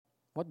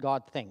what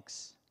God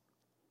thinks.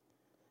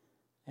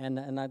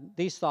 And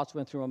these thoughts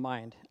went through my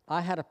mind.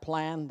 I had a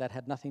plan that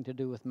had nothing to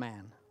do with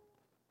man.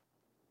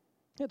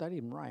 Yeah, that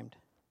even rhymed.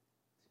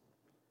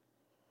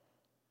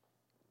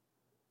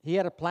 He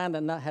had a plan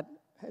that had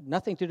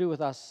nothing to do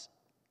with us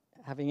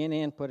having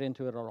any input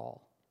into it at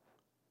all.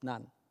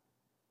 None.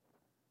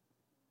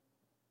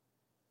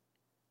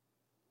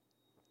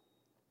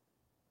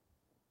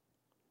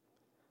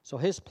 So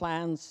his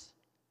plans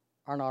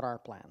are not our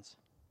plans.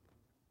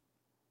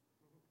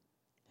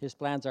 His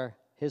plans are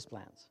his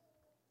plans.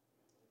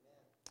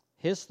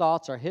 His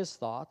thoughts are his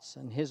thoughts,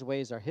 and his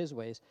ways are his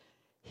ways.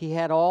 He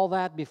had all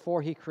that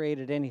before he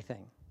created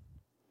anything.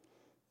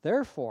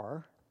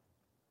 Therefore,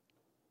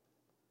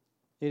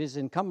 it is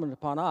incumbent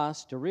upon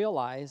us to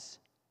realize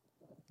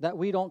that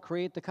we don't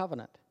create the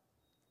covenant.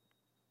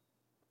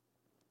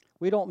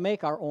 We don't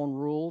make our own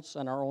rules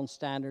and our own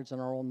standards and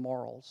our own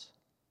morals.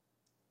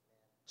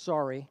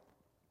 Sorry.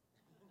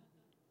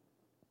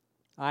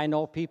 I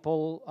know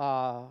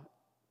people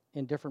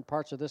in different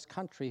parts of this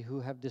country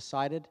who have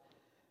decided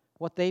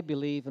what they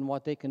believe and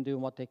what they can do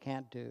and what they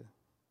can't do.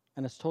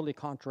 And it's totally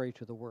contrary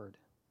to the Word.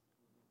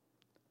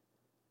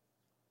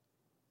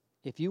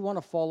 If you want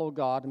to follow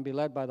God and be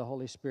led by the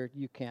Holy Spirit,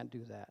 you can't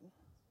do that.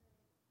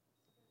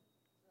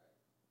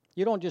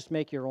 You don't just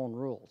make your own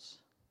rules.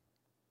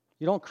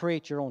 You don't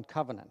create your own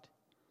covenant.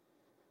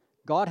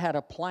 God had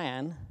a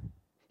plan.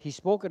 He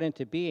spoke it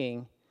into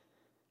being,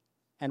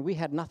 and we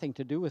had nothing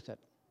to do with it.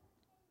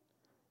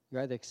 You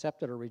either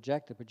accept it or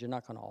reject it, but you're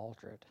not going to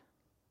alter it.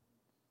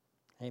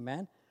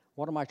 Amen?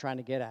 What am I trying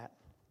to get at?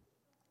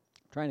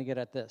 I'm trying to get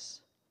at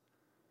this.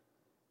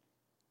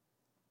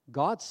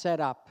 God set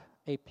up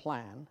a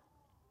plan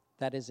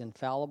that is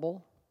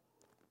infallible,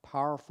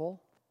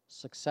 powerful,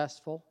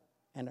 successful,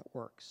 and it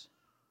works.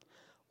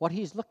 What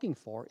he's looking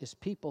for is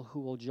people who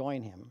will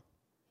join him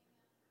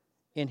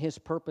in his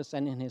purpose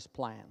and in his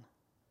plan.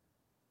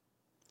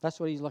 That's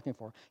what he's looking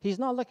for. He's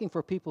not looking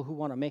for people who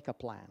want to make a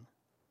plan.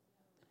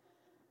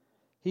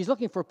 He's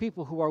looking for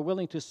people who are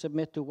willing to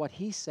submit to what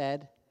he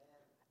said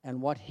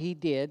and what he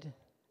did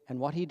and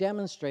what he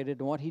demonstrated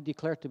and what he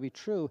declared to be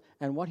true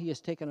and what he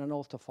has taken an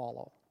oath to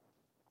follow.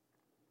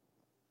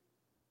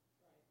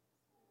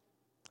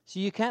 So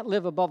you can't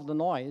live above the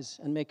noise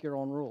and make your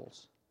own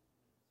rules.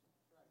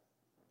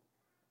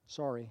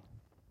 Sorry.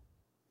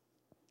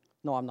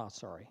 No, I'm not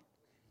sorry.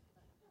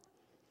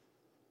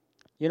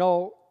 You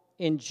know,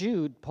 in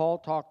Jude, Paul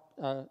talked,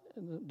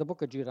 the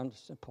book of Jude, I'm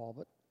just saying Paul,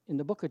 but in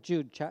the book of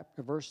Jude,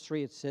 verse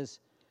 3, it says,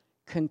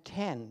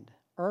 contend,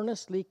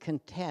 earnestly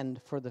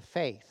contend for the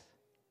faith.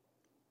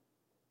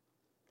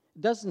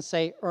 It doesn't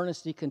say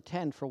earnestly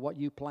contend for what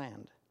you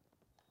planned.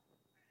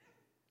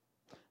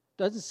 It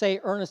doesn't say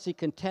earnestly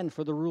contend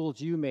for the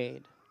rules you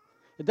made.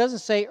 It doesn't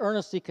say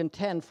earnestly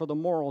contend for the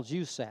morals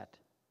you set.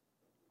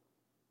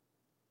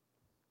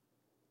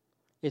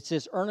 It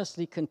says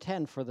earnestly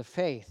contend for the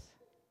faith.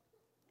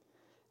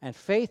 And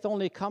faith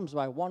only comes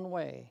by one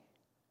way,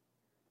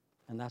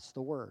 and that's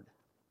the Word.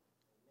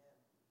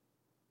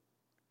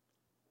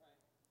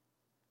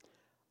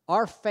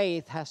 Our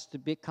faith has to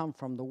come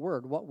from the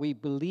Word. What we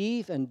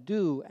believe and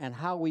do and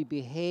how we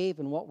behave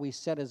and what we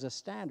set as a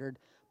standard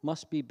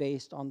must be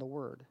based on the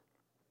Word.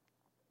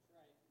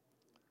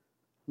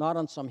 Not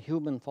on some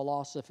human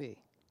philosophy.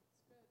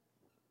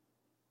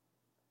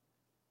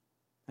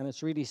 And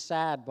it's really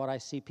sad what I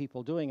see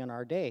people doing in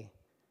our day.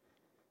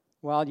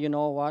 Well, you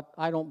know what?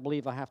 I don't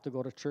believe I have to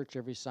go to church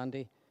every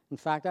Sunday. In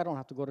fact, I don't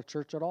have to go to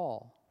church at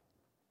all.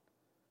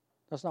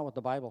 That's not what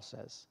the Bible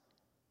says.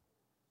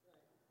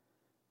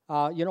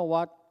 You know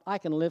what? I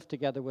can live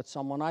together with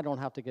someone. I don't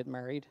have to get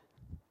married.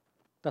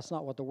 That's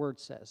not what the Word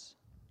says.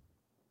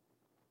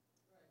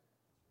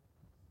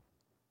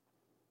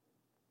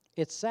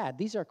 It's sad.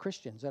 These are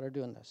Christians that are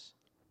doing this.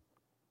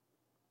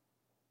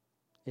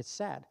 It's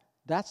sad.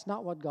 That's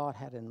not what God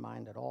had in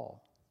mind at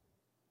all.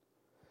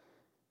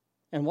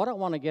 And what I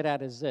want to get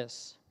at is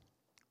this.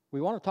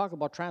 We want to talk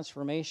about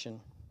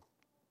transformation.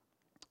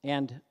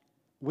 And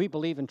we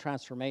believe in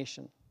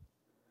transformation.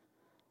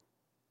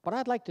 But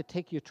I'd like to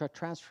take you to a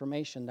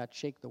transformation that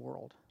shook the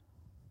world.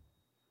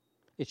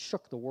 It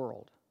shook the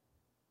world.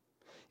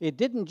 It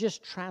didn't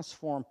just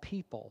transform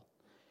people.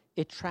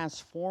 It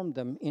transformed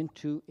them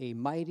into a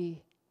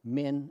mighty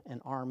men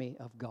and army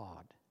of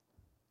God.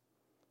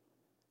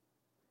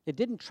 It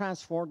didn't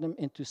transform them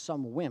into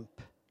some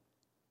wimp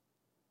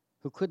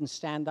who couldn't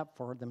stand up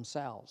for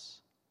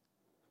themselves.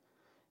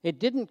 It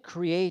didn't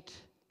create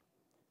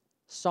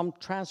some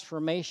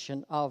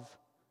transformation of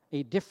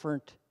a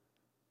different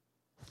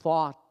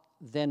thought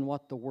than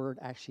what the Word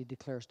actually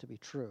declares to be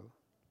true.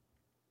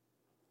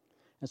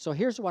 And so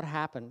here's what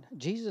happened.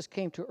 Jesus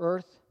came to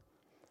earth.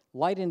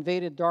 Light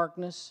invaded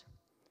darkness.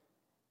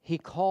 He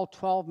called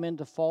 12 men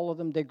to follow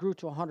them. They grew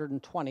to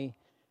 120.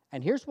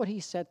 And here's what he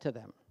said to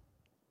them.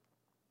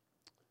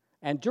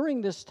 And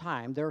during this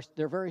time,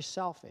 they're very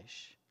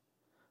selfish.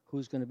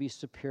 Who's going to be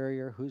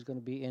superior? Who's going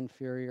to be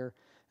inferior?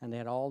 And they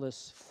had all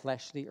this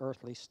fleshly,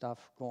 earthly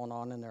stuff going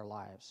on in their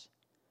lives.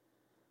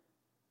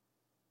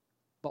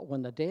 But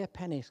when the day of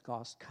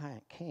Pentecost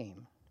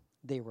came,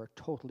 they were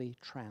totally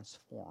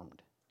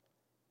transformed.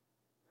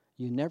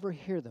 You never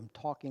hear them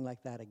talking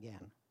like that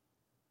again.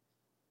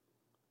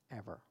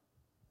 Ever.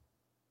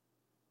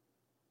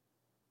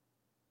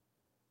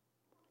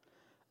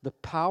 The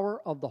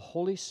power of the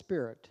Holy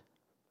Spirit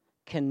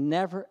can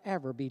never,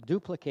 ever be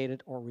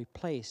duplicated or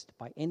replaced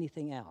by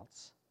anything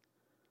else.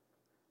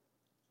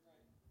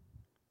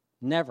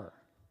 Never.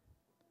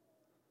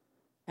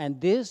 And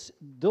those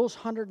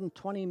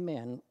 120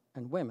 men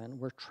and women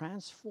were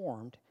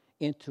transformed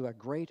into a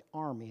great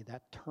army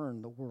that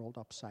turned the world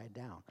upside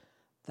down.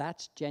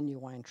 That's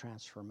genuine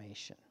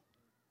transformation.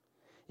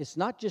 It's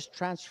not just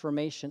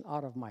transformation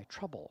out of my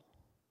trouble.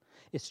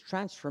 It's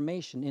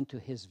transformation into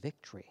His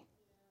victory.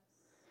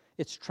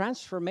 It's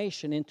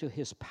transformation into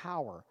His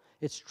power.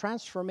 It's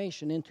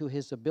transformation into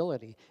His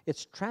ability.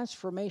 It's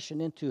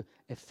transformation into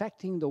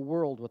affecting the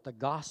world with the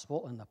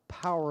gospel and the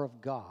power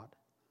of God.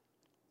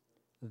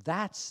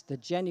 That's the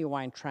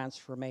genuine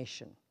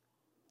transformation.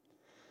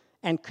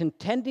 And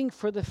contending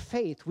for the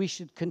faith, we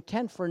should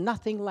contend for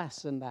nothing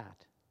less than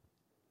that.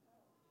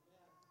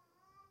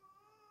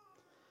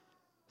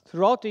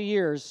 Throughout the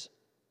years,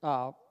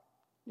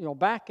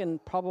 back in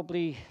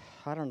probably,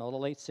 the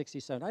late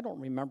 67, I don't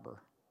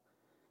remember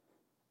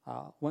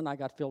when I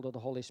got filled with the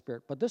Holy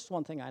Spirit. But this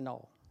one thing I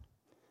know.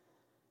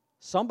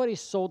 Somebody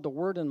sowed the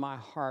word in my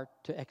heart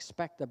to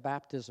expect the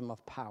baptism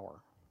of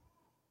power.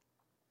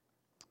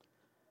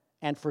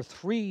 And for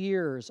 3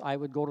 years, I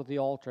would go to the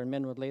altar, and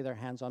men would lay their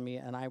hands on me,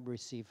 and I would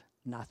receive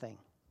nothing.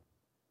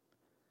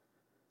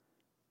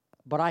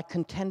 But I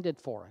contended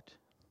for it.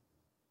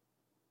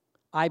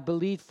 I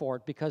believed for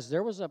it because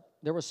there was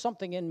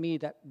something in me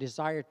that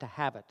desired to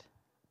have it,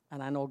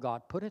 and I know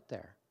God put it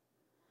there.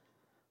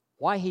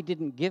 Why He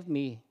didn't give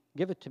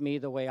it to me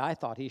the way I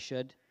thought He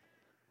should,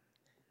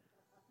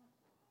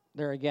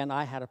 there again,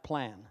 I had a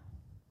plan.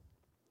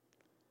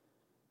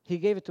 He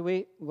gave it the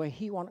way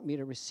He wanted me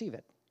to receive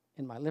it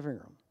in my living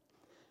room.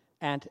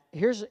 And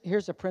here's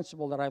a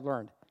principle that I've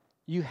learned.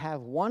 You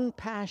have one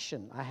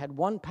passion. I had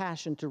one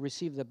passion to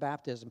receive the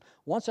baptism.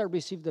 Once I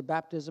received the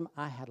baptism,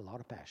 I had a lot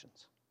of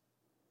passions.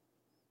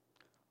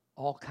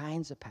 All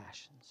kinds of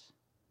passions.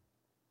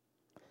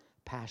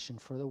 Passion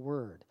for the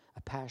Word,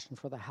 a passion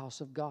for the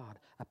house of God,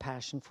 a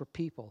passion for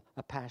people,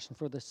 a passion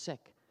for the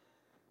sick.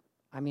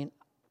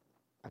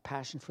 A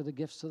passion for the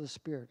gifts of the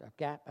Spirit,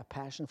 a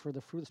passion for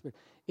the fruit of the Spirit.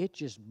 It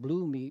just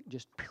blew me,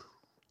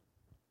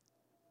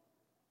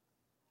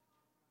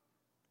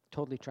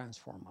 totally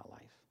transformed my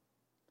life.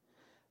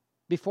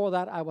 Before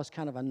that, I was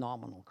kind of a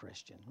nominal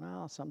Christian.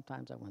 Well,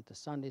 sometimes I went to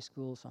Sunday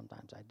school,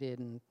 sometimes I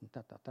didn't.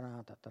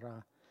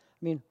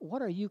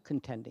 What are you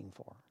contending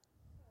for?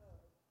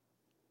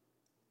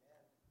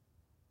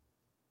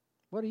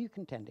 What are you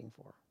contending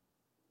for?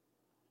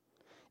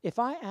 If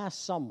I ask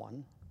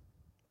someone,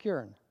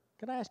 Kieran,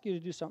 could I ask you to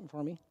do something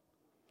for me?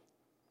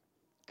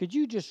 Could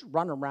you just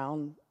run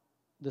around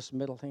this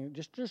middle thing?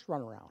 Just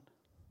run around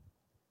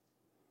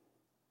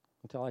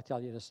until I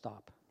tell you to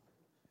stop.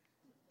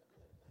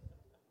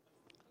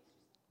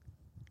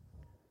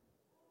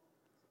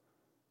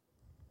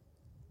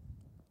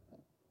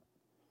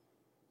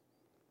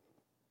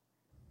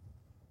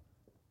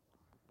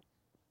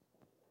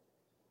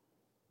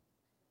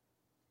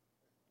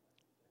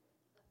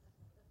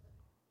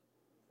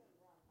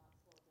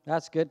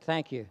 That's good,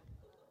 thank you.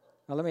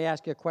 Now let me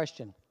ask you a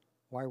question.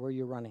 Why were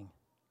you running?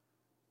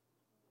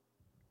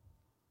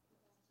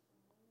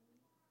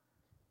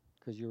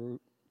 Because you were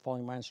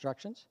following my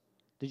instructions?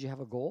 Did you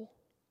have a goal?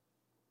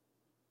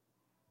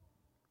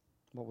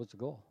 What was the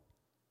goal?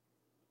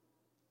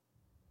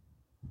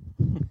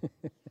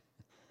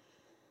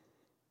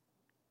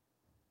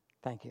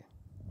 Thank you.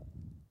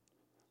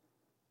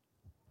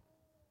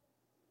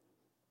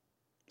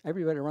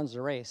 Everybody runs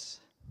a race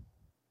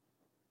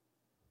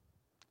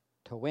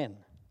to win.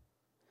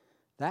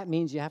 That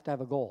means you have to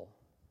have a goal.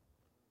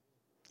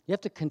 You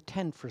have to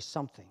contend for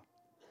something.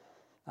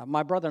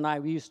 My brother and I,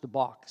 we used to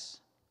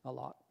box a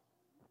lot.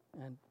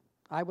 And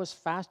I was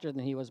faster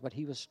than he was, but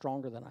he was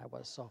stronger than I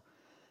was. So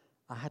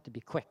I had to be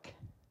quick,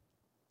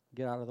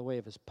 get out of the way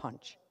of his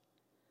punch.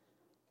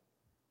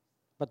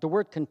 But the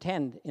word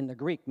contend in the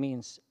Greek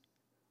means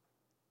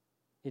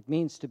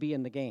to be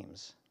in the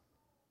games,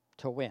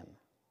 to win.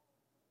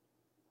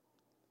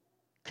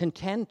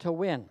 Contend to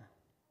win.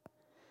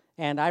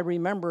 And I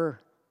remember,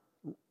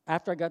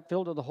 after I got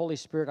filled with the Holy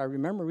Spirit, I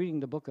remember reading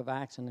the book of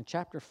Acts, and in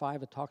chapter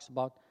 5 it talks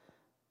about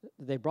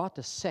they brought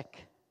the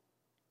sick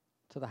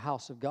to the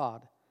house of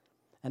God,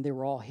 and they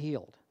were all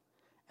healed.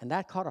 And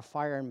that caught a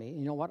fire in me.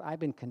 You know what? I've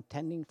been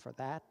contending for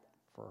that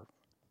for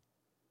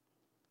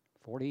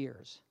 40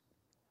 years.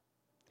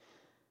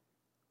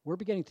 We're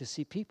beginning to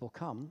see people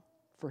come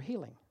for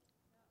healing.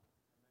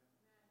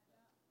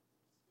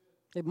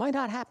 It might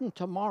not happen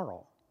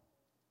tomorrow,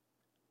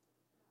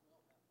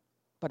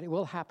 but it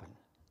will happen.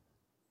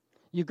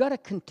 You've got to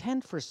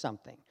contend for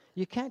something.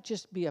 You can't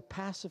just be a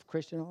passive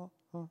Christian.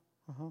 You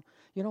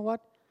know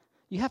what?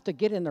 You have to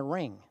get in the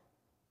ring.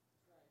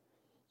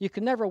 You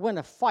can never win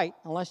a fight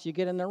unless you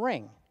get in the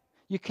ring.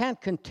 You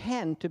can't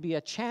contend to be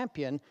a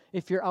champion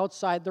if you're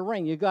outside the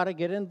ring. You got to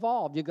get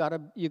involved. You got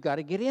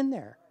to get in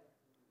there.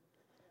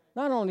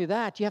 Not only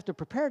that, you have to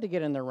prepare to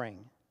get in the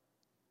ring.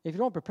 If you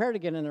don't prepare to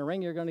get in the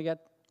ring, you're going to get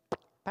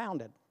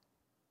pounded.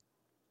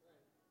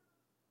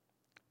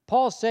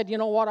 Paul said, you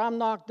know what, I'm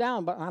knocked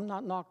down, but I'm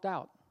not knocked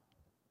out.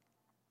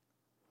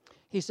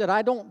 He said,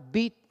 I don't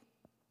beat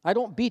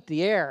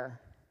the air.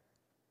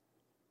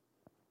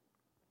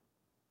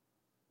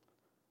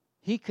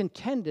 He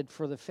contended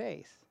for the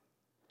faith.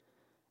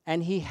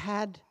 And he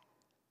had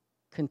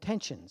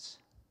contentions.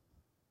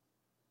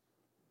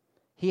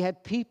 He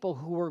had people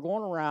who were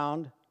going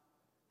around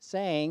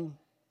saying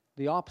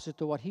the opposite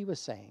to what he was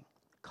saying,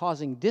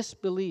 causing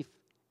disbelief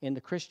in the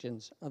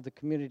Christians of the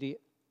community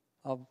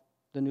of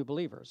the new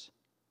believers.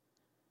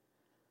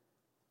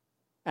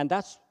 And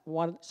that's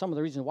some of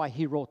the reasons why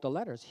he wrote the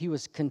letters. He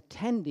was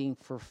contending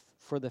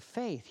for the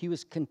faith. He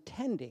was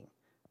contending,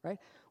 right?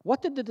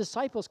 What did the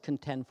disciples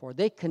contend for?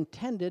 They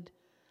contended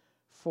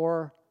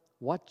for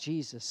what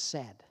Jesus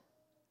said,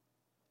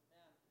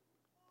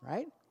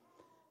 right?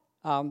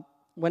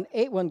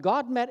 When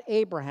God met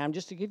Abraham,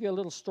 just to give you a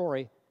little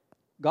story,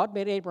 God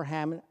met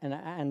Abraham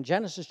in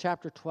Genesis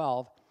chapter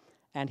 12,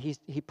 and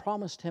he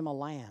promised him a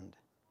land.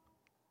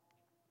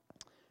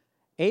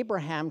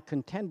 Abraham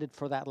contended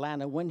for that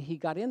land, and when he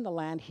got in the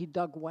land, he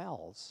dug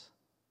wells.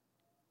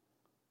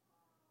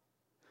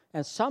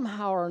 And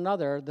somehow or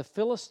another, the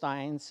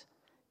Philistines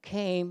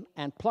came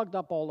and plugged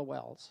up all the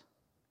wells.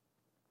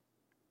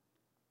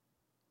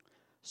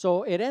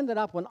 So it ended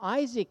up when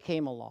Isaac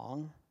came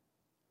along,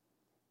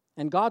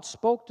 and God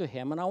spoke to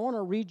him, and I want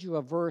to read you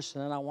a verse,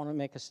 and then I want to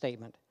make a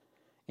statement.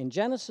 In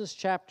Genesis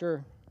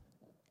chapter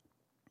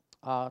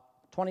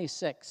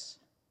 26,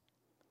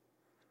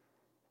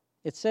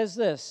 it says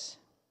this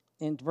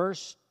in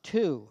verse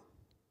 2,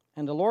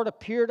 and the Lord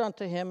appeared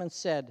unto him and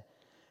said,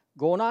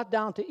 go not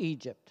down to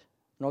Egypt.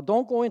 No,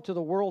 don't go into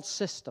the world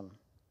system.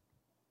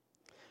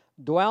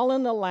 Dwell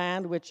in the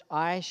land which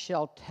I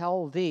shall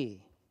tell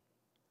thee.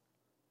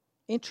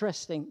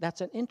 Interesting, that's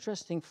an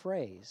interesting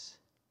phrase.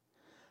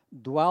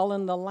 Dwell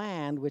in the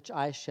land which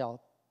I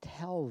shall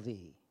tell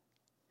thee.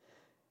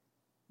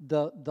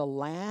 The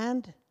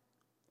land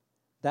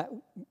that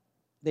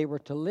they were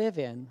to live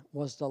in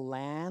was the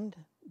land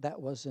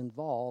that was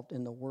involved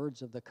in the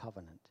words of the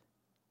covenant.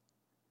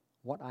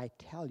 What I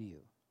tell you.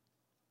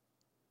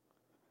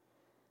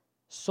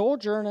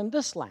 Sojourn in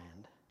this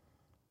land,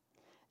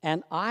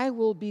 and I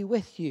will be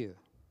with you.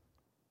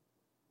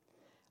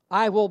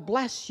 I will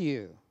bless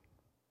you.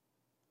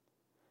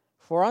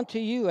 For unto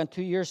you and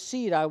to your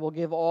seed I will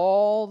give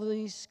all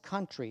these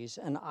countries,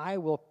 and I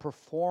will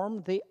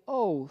perform the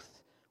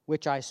oath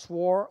which I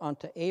swore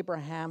unto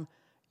Abraham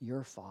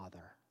your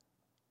father.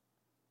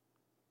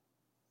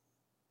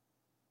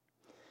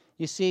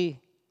 You see,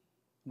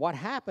 what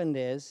happened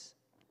is,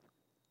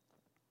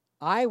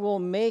 I will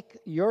make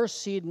your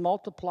seed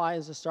multiply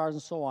as the stars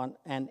and so on,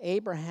 and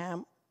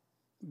Abraham,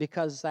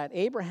 because that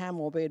Abraham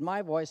obeyed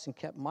my voice and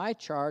kept my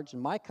charge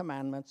and my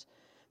commandments,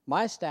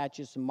 my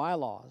statutes and my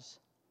laws.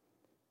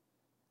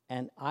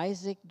 And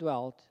Isaac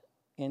dwelt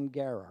in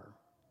Gerar.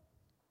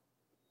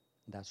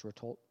 That's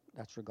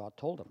where God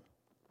told him.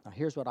 Now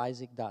here's what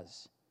Isaac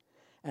does.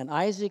 And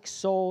Isaac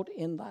sowed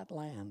in that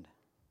land.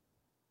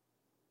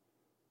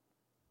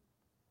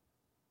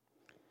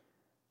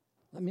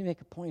 Let me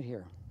make a point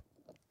here.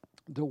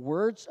 The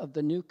words of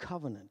the new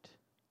covenant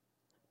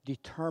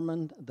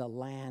determined the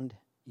land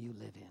you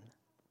live in.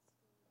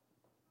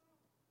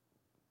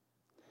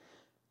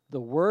 The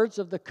words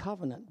of the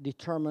covenant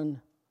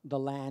determine the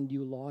land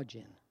you lodge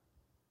in.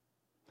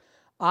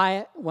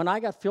 When I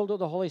got filled with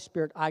the Holy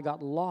Spirit, I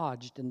got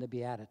lodged in the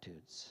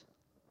Beatitudes.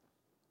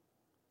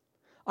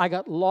 I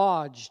got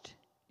lodged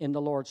in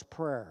the Lord's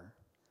Prayer.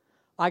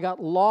 I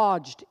got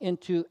lodged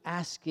into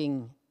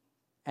asking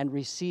and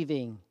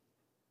receiving,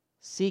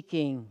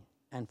 seeking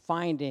and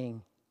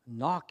finding,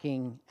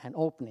 knocking and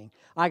opening.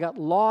 I got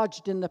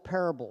lodged in the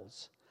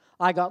parables.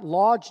 I got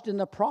lodged in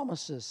the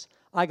promises.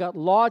 I got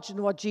lodged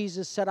in what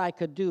Jesus said I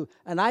could do.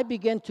 And I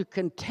began to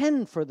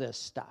contend for this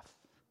stuff.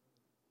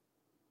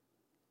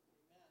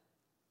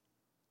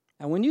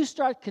 And when you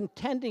start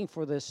contending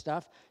for this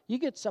stuff, you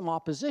get some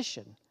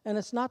opposition. And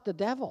it's not the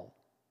devil.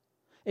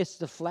 It's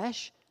the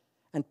flesh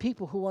and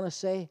people who want to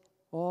say,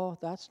 oh,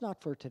 that's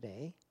not for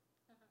today.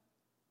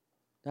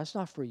 That's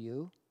not for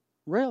you.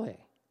 Really?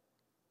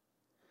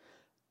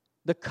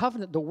 The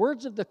covenant, the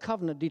words of the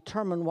covenant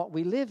determine what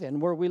we live in,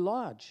 where we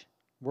lodge,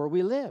 where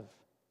we live.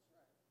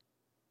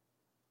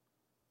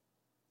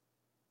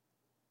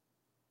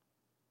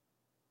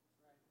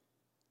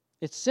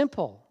 It's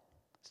simple.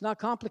 It's not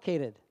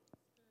complicated.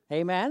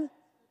 Amen?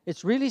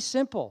 It's really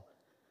simple.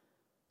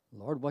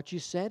 Lord, what you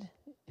said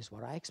is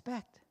what I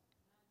expect.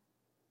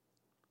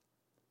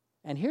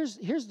 And here's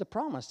the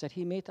promise that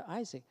he made to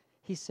Isaac.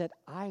 He said,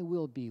 I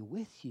will be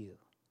with you,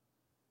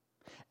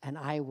 and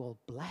I will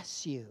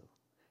bless you.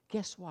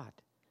 Guess what?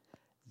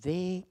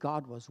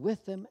 God was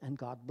with them, and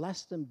God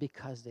blessed them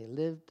because they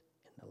lived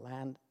in the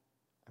land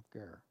of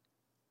Ger.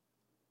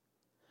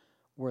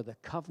 where the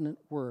covenant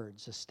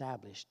words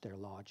established their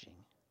lodging.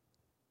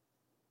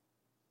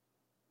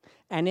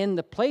 And in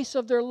the place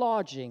of their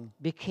lodging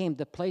became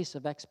the place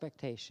of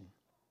expectation.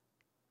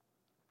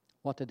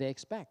 What did they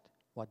expect?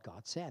 What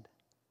God said.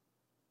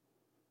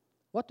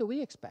 What do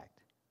we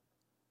expect?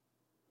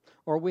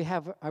 Or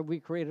have we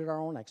created our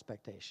own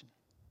expectation?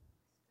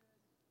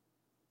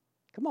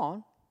 Come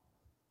on.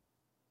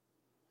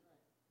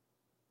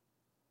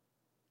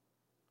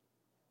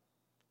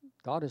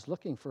 God is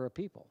looking for a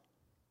people.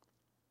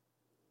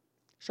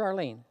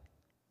 Charlene,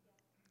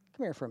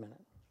 come here for a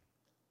minute.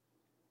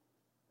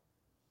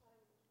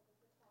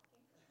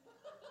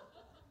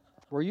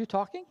 Were you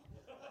talking?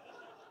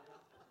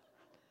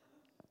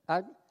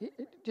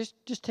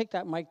 Just take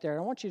that mic there.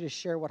 I want you to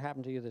share what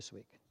happened to you this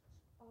week.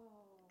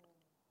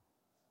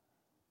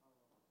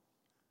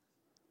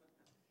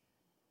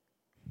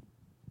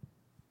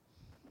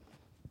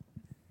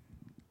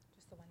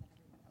 Just the one that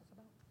everyone knows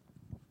about?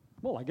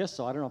 Well, I guess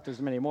so. I don't know if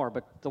there's many more,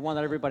 but the one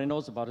that everybody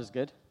knows about is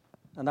good.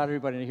 And not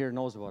everybody here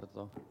knows about it,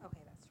 though.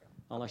 Okay, that's true.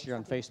 Unless you're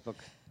on Facebook.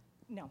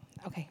 No,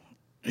 okay.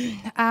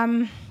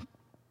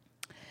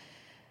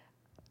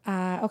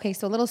 Okay,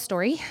 so a little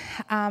story.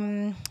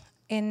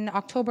 In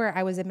October,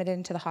 I was admitted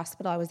into the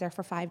hospital. I was there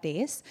for 5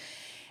 days.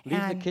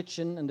 Leave the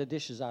kitchen and the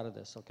dishes out of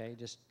this, okay?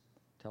 Just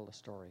tell the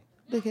story.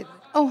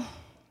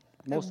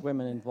 Most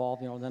women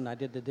involved, then I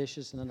did the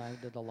dishes, and then I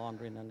did the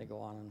laundry, and then they go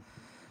on. And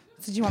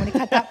So do you want me to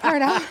cut that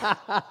part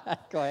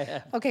out? go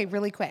ahead. Okay,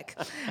 really quick.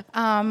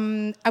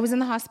 I was in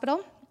the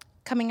hospital,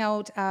 coming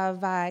out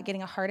of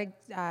getting a heart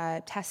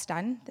test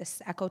done,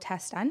 this echo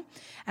test done,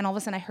 and all of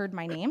a sudden I heard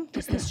my name,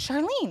 just this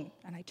Charlene,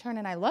 and I turn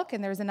and I look,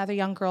 and there's another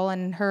young girl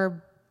in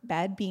her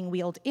bed being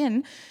wheeled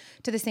in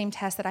to the same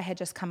test that I had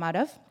just come out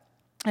of.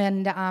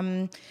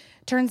 And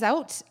turns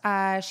out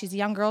she's a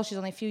young girl. She's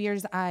only a few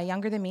years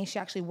younger than me. She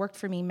actually worked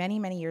for me many,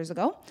 many years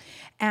ago.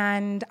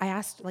 And I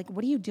asked, like,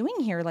 what are you doing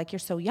here? Like, you're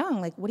so young.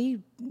 Like, what are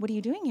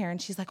you doing here?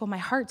 And she's like, oh, my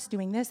heart's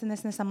doing this and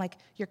this and this. I'm like,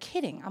 you're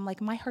kidding. I'm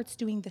like, my heart's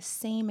doing the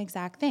same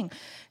exact thing.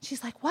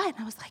 She's like, what?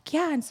 And I was like,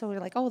 yeah. And so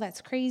we're like, oh,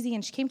 that's crazy.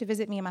 And she came to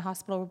visit me in my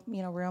hospital,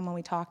 room when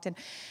we talked. And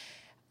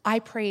I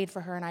prayed for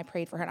her and I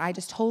prayed for her. And I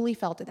just totally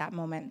felt at that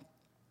moment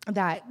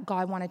that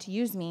God wanted to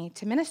use me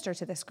to minister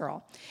to this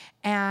girl.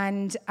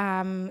 And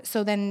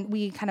so then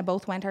we kind of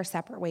both went our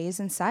separate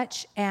ways and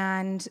such.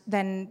 And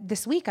then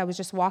this week I was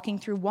just walking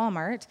through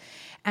Walmart,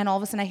 and all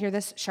of a sudden I hear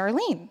this,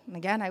 Charlene. And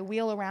again, I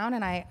wheel around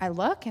and I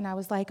look, and I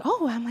was like,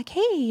 oh, I'm like,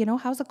 hey,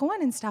 how's it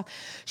going and stuff?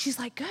 She's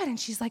like, good. And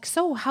she's like,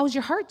 so how's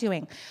your heart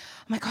doing?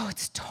 I'm like, oh,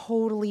 it's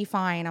totally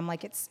fine. I'm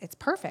like, it's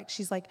perfect.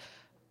 She's like,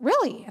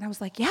 really? And I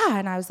was like, yeah.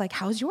 And I was like,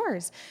 how's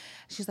yours?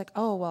 She's like,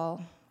 oh,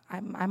 well,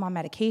 I'm on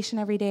medication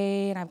every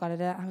day, and I've got it.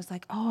 I was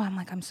like, oh,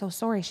 I'm so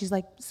sorry. She's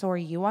like, so are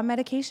you on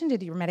medication?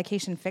 Did your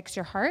medication fix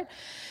your heart?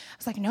 I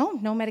was like,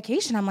 no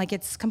medication. I'm like,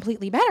 it's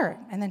completely better.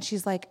 And then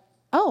she's like,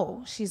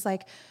 oh,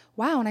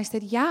 wow. And I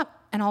said, yeah.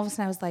 And all of a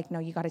sudden I was like, no,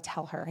 you got to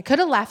tell her. I could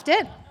have left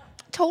it.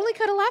 Totally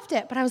could have left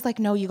it. But I was like,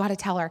 no, you got to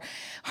tell her.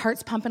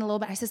 Heart's pumping a little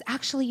bit. I says,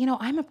 actually,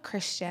 I'm a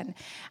Christian.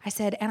 I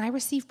said, and I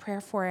received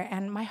prayer for it,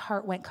 and my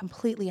heart went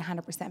completely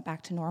 100%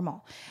 back to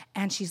normal.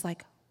 And she's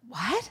like,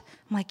 what?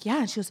 I'm like, yeah.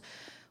 And she goes,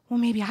 well,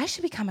 maybe I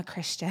should become a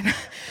Christian.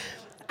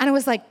 And I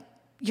was like,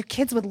 your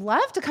kids would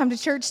love to come to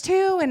church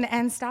too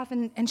and stuff.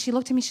 And she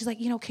looked at me, she's like,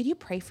 could you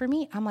pray for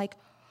me? I'm like,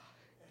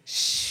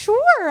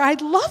 sure,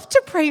 I'd love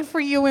to pray for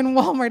you in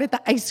Walmart at the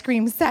ice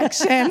cream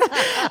section.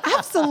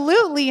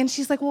 Absolutely. And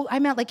she's like, well, I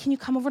meant, like, can you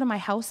come over to my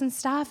house and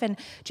stuff? And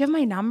do you have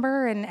my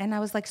number? And I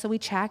was like, so we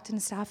checked and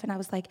stuff. And I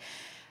was like,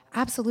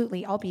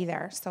 absolutely, I'll be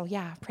there. So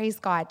yeah, praise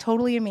God.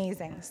 Totally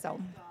amazing.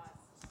 So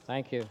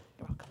thank you.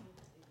 You're welcome.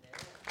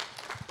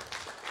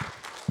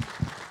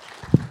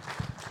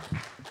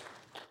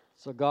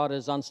 So God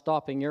is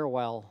unstopping your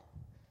well.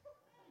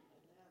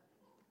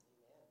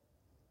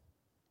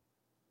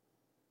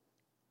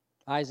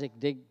 Isaac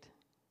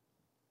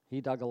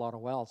dug a lot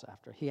of wells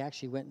after. He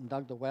actually went and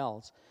dug the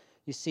wells.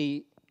 You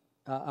see,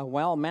 a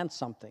well meant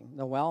something.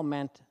 The well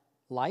meant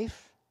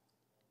life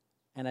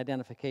and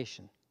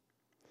identification.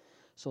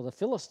 So the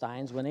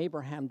Philistines, when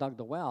Abraham dug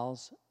the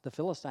wells, the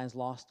Philistines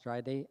lost their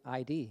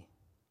ID.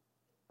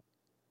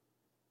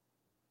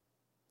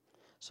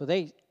 So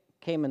they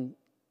came and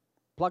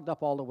plugged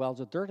up all the wells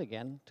with dirt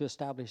again to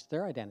establish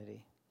their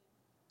identity.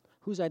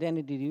 Whose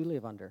identity do you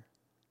live under?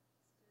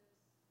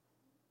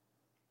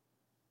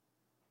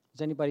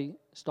 Has anybody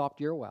stopped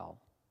your well?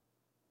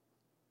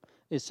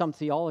 Is some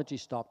theology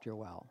stopped your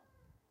well?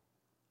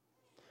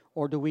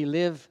 Or do we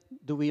live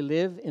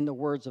in the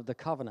words of the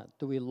covenant?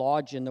 Do we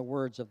lodge in the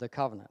words of the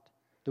covenant?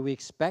 Do we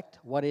expect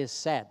what is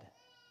said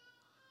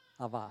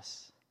of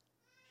us?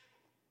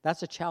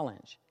 That's a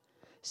challenge.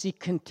 See,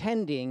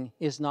 contending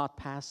is not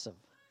passive.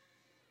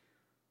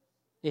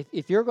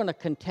 If you're going to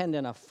contend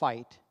in a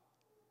fight,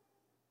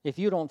 if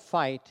you don't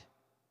fight,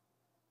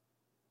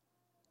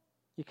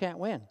 you can't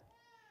win.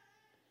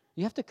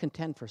 You have to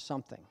contend for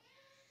something.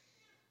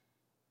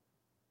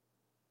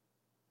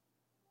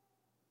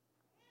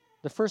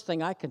 The first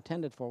thing I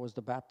contended for was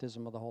the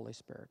baptism of the Holy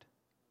Spirit.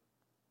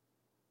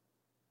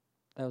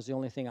 That was the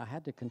only thing I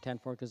had to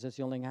contend for because it's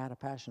the only thing I had a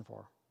passion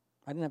for.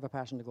 I didn't have a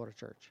passion to go to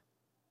church.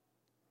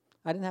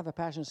 I didn't have a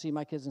passion to see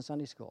my kids in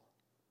Sunday school.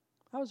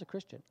 I was a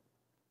Christian.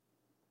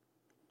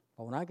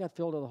 But when I got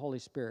filled with the Holy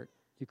Spirit,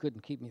 you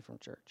couldn't keep me from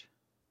church.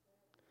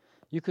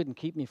 You couldn't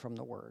keep me from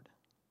the Word.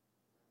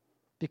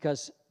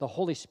 Because the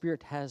Holy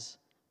Spirit has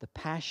the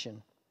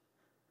passion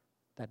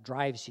that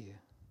drives you.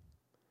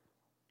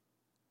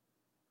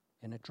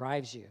 And it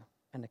drives you,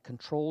 and it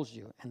controls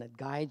you, and it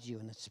guides you,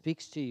 and it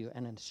speaks to you,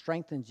 and it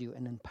strengthens you,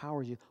 and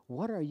empowers you.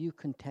 What are you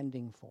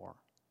contending for?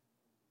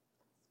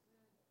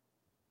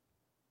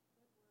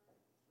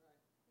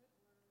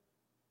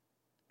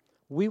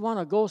 We want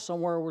to go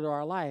somewhere with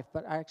our life,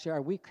 but actually,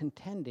 are we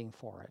contending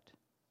for it?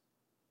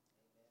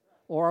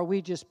 Or are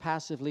we just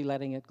passively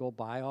letting it go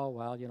by? Oh,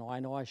 well, I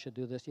know I should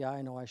do this. Yeah,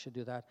 I know I should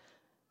do that.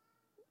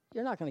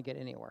 You're not going to get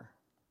anywhere.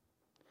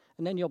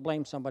 And then you'll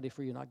blame somebody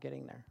for you not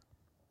getting there.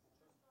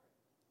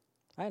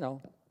 I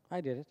know.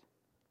 I did it.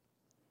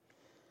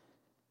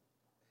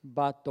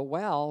 But the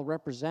well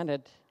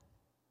represented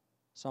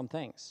some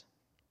things.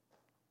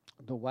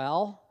 The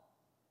well,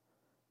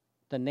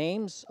 the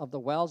names of the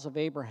wells of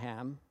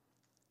Abraham,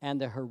 and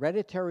the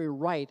hereditary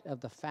right of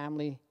the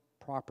family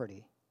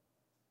property.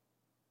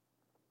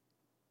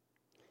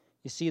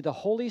 You see, the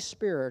Holy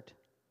Spirit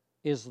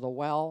is the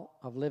well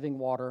of living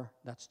water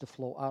that's to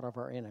flow out of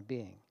our inner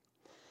being.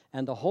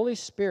 And the Holy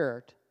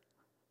Spirit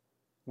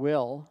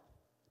will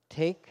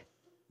take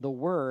the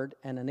Word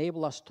and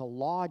enable us to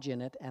lodge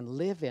in it and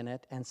live in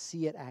it and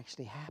see it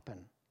actually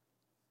happen.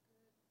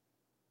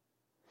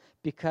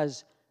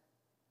 Because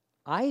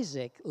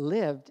Isaac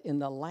lived in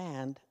the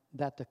land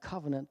that the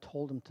covenant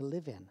told him to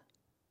live in.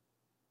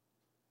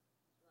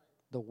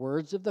 The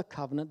words of the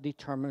covenant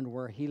determined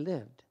where he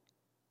lived.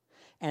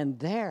 And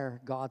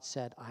there God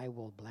said, I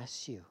will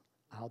bless you.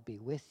 I'll be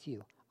with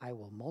you. I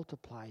will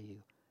multiply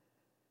you.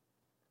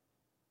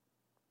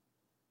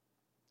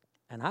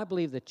 And I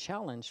believe the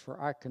challenge for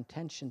our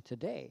contention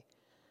today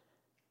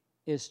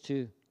is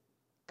to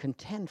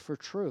contend for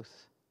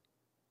truth,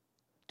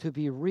 to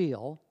be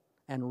real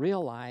and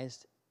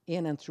realized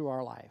in and through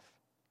our life.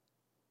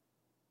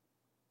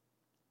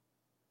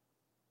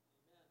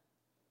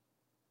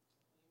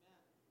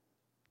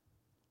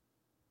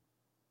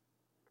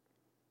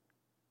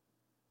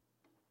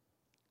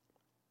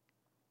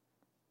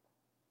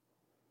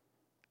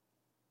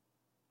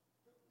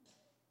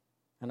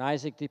 And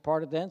Isaac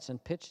departed thence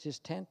and pitched his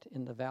tent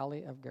in the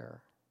valley of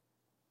Gerar,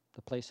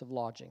 the place of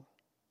lodging.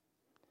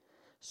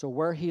 So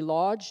where he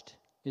lodged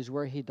is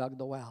where he dug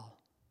the well.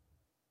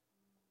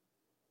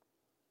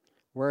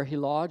 Where he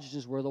lodged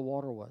is where the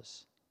water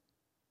was.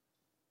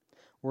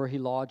 Where he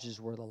lodged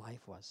is where the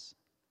life was.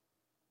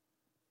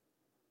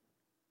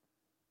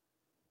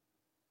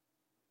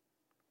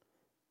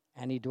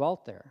 And he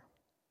dwelt there.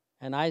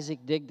 And Isaac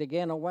digged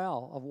again a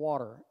well of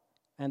water,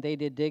 and they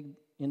did dig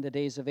in the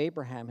days of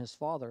Abraham his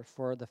father,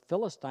 for the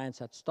Philistines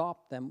had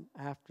stopped them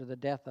after the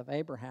death of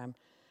Abraham,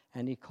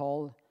 and he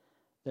called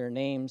their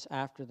names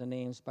after the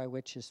names by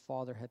which his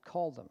father had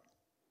called them.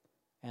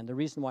 And the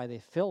reason why they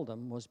filled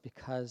them was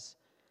because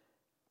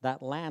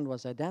that land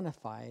was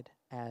identified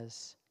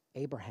as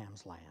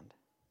Abraham's land.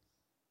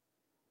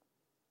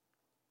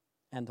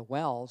 And the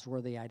wells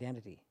were the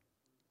identity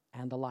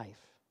and the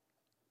life.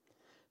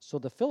 So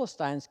the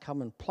Philistines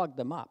come and plug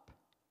them up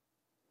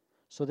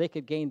so they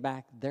could gain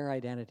back their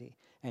identity.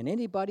 And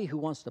anybody who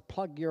wants to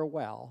plug your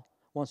well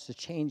wants to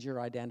change your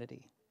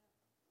identity.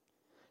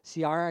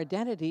 See, our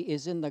identity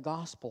is in the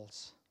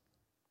Gospels.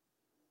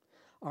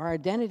 Our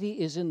identity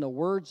is in the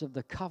words of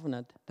the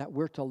covenant that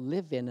we're to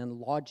live in and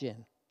lodge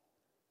in,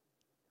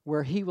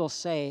 where he will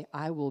say,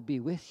 I will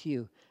be with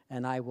you,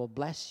 and I will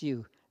bless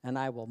you, and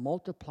I will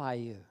multiply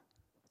you.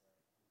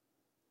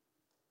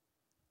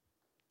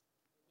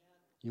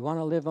 You want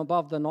to live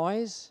above the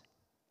noise?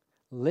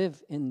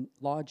 Lodge in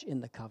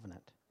the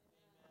covenant.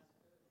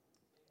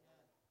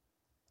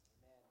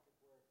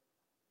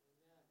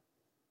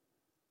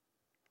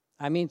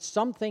 I mean,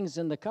 some things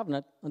in the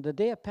covenant, on the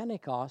day of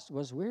Pentecost,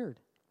 was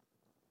weird.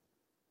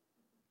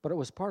 But it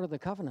was part of the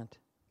covenant.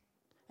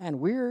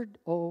 And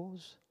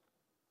weirdos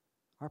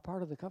are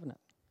part of the covenant.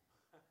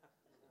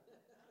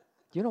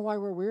 Do you know why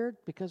we're weird?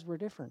 Because we're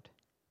different.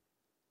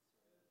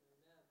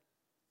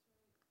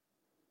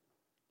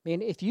 I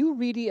mean, if you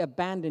really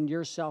abandon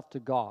yourself to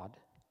God,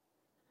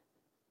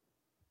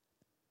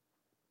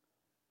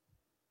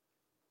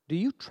 do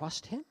you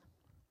trust him?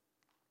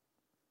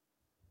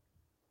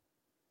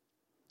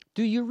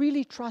 Do you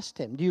really trust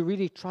him? Do you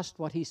really trust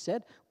what he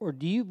said? Or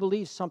do you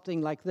believe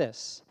something like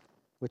this,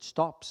 which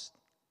stops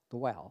the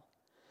well?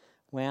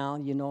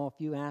 Well, if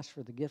you ask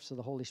for the gifts of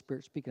the Holy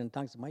Spirit speaking in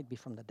tongues, it might be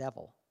from the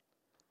devil.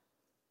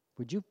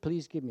 Would you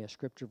please give me a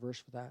scripture verse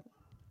for that?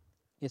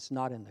 It's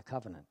not in the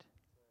covenant.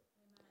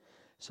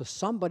 So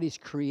somebody's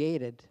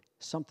created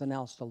something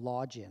else to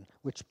lodge in,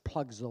 which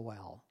plugs the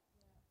well.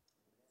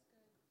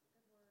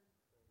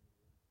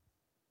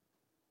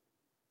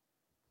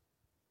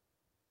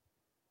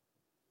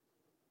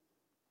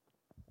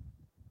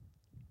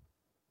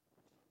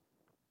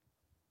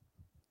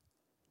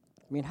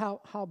 I mean,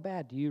 how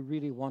bad do you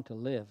really want to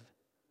live?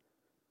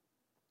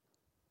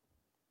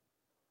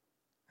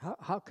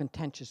 How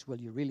contentious will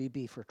you really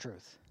be for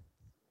truth?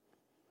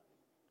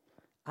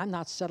 I'm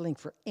not settling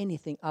for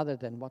anything other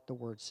than what the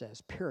Word says,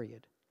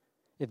 period.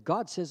 If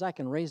God says I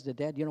can raise the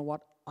dead, you know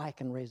what?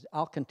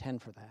 I'll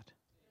contend for that.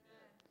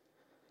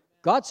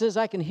 God says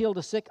I can heal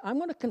the sick, I'm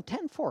going to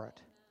contend for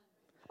it.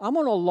 I'm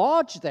going to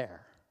lodge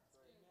there.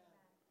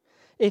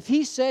 If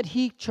He said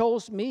He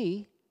chose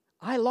me,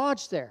 I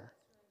lodge there.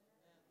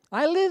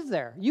 I live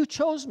there. You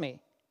chose me.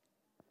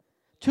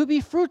 To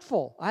be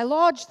fruitful, I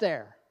lodge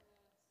there.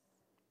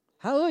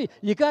 Hallelujah.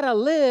 You got to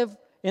live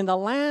in the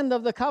land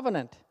of the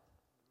covenant.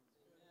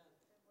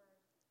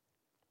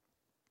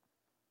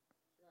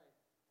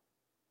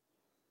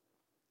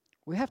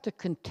 We have to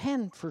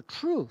contend for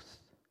truth.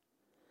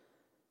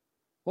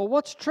 Well,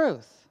 what's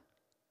truth?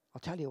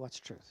 I'll tell you what's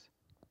truth.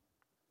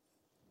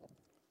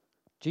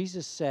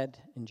 Jesus said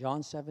in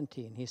John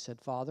 17, He said,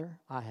 Father,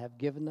 I have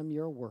given them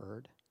your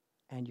word,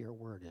 and your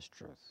word is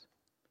truth.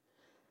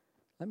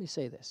 Let me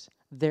say this.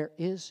 There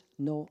is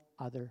no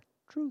other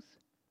truth.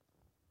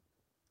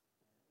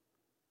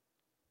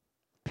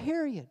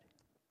 Period.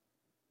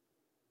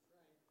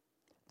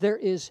 There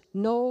is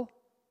no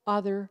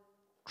other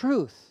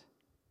truth.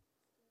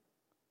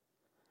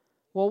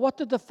 Well, what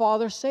did the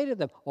Father say to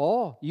them?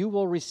 Oh, you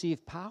will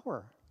receive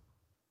power.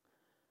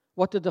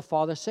 What did the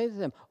Father say to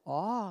them?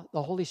 Oh,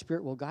 the Holy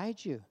Spirit will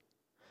guide you.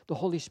 The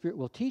Holy Spirit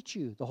will teach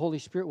you. The Holy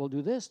Spirit will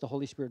do this. The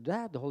Holy Spirit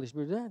that. The Holy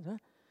Spirit that.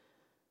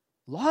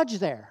 Lodge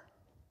there.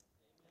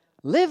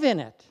 Live in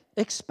it.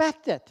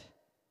 Expect it.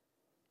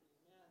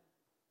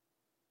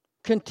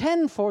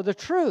 Contend for the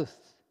truth,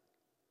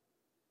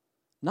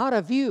 not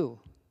a view.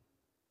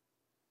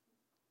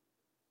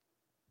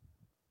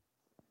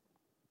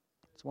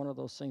 It's one of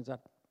those things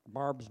that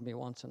barbs me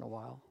once in a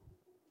while.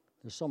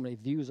 There's so many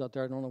views out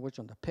there, I don't know which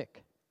one to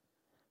pick.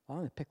 I'm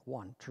going to pick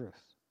one,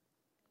 truth.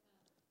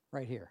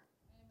 Right here.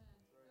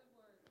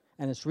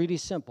 And it's really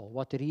simple.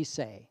 What did He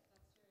say?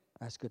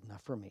 That's good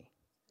enough for me.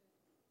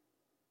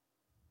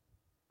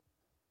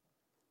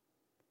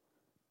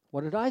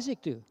 What did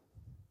Isaac do?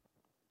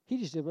 He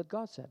just did what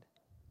God said.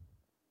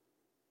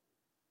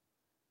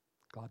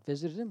 God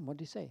visited him. What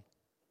did He say?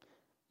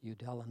 You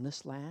dwell in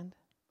this land.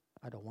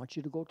 I don't want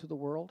you to go to the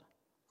world.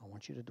 I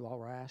want you to dwell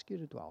where I ask you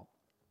to dwell.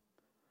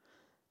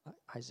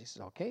 Isaac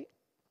says, okay,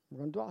 we're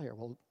going to dwell here.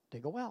 Well,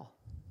 dig a well.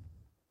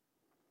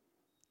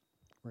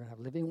 We're going to have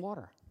living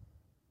water.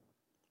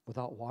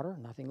 Without water,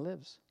 nothing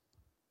lives.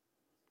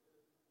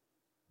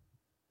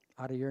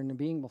 Out of your inner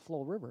being will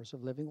flow rivers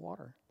of living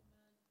water.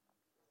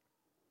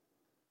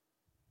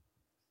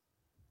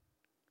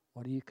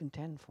 What do you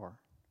contend for?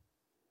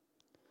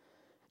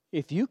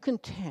 If you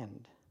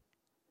contend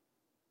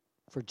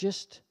for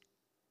just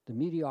the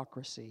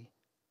mediocrity,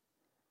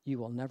 you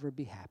will never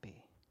be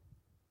happy.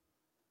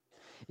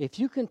 If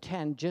you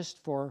contend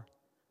just for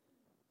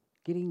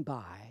getting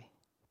by,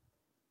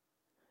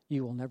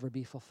 you will never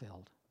be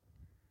fulfilled.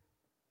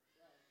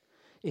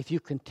 If you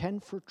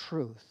contend for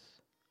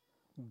truth,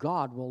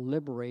 God will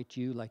liberate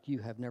you like you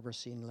have never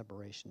seen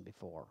liberation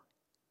before.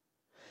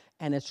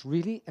 And it's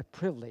really a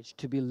privilege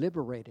to be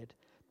liberated,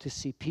 to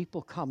see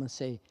people come and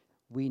say,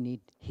 we need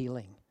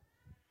healing.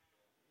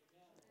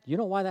 You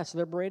know why that's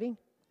liberating?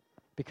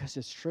 Because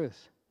it's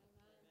truth.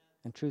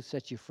 And truth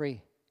sets you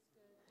free.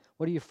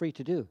 What are you free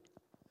to do?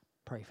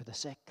 Pray for the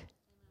sick.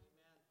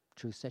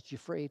 Truth sets you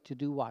free to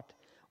do what?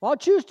 Well,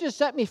 choose to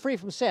set me free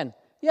from sin.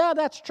 Yeah,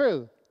 that's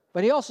true.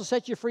 But He also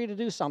sets you free to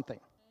do something.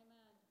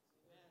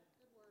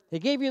 He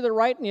gave you the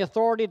right and the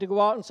authority to go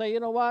out and say, you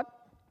know what?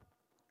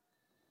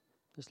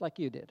 Just like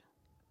you did.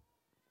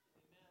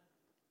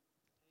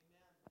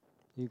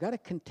 You've got to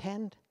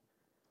contend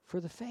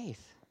for the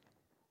faith.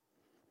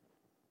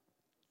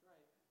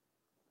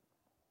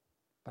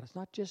 But it's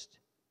not just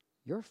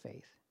your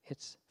faith.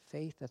 It's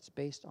faith that's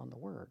based on the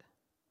Word.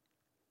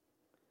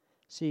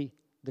 See,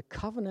 the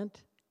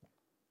covenant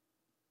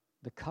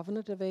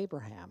of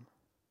Abraham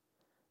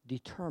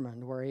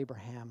determined where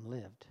Abraham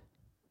lived.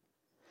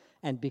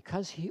 And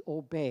because he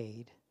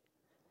obeyed,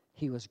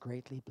 he was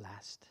greatly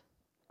blessed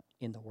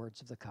in the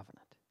words of the covenant.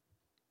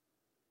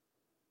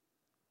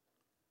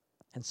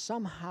 And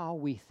somehow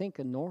we think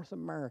in North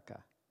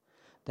America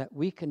that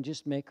we can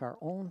just make our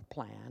own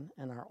plan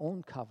and our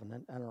own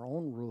covenant and our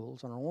own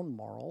rules and our own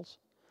morals,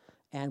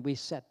 and we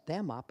set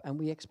them up and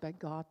we expect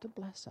God to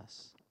bless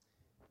us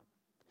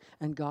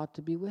and God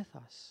to be with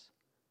us.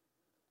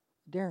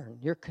 Darren,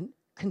 you're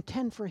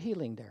contend for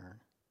healing, Darren.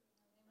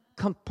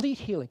 Complete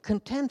healing.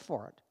 Contend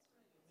for it.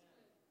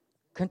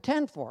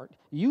 Contend for it.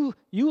 You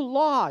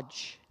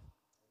lodge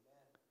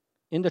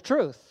in the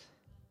truth,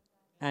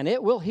 and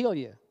it will heal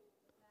you.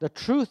 The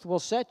truth will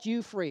set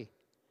you free.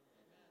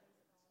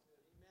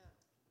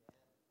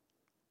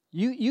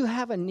 You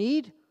have a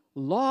need,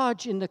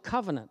 lodge in the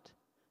covenant.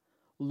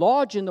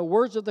 Lodge in the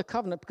words of the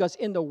covenant, because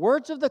in the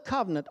words of the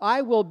covenant,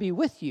 I will be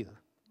with you.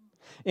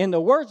 In the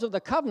words of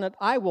the covenant,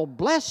 I will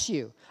bless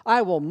you.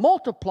 I will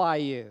multiply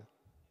you.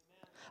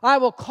 I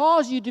will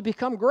cause you to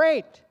become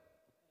great.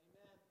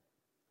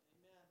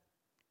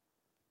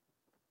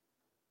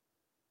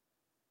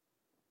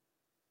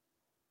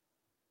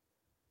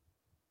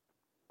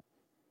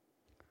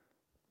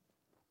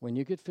 When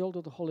you get filled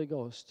with the Holy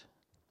Ghost,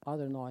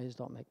 other noise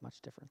don't make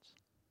much difference.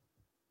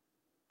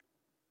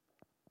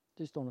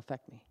 Just don't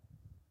affect me.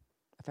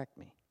 Affect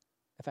me.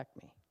 Affect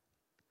me.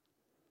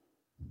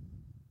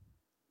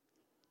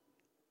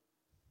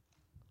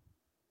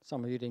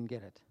 Some of you didn't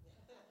get it.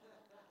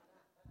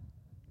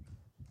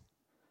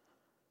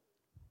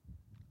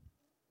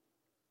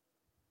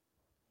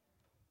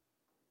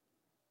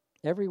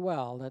 Every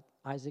well that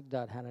Isaac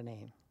dug had a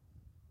name.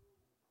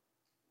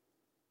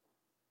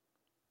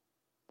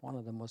 One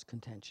of them was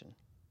contention.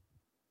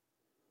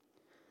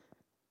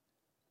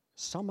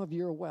 Some of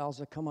your wells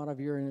that come out of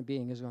your inner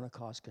being is going to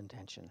cause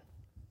contention.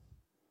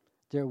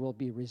 There will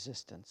be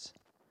resistance,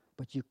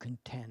 but you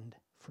contend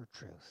for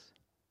truth.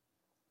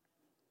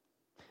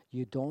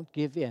 You don't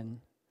give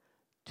in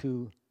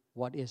to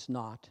what is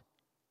not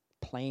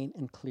plain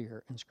and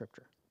clear in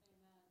Scripture.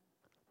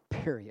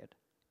 Amen. Period.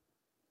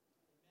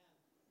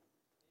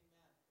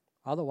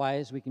 Amen.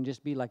 Otherwise, we can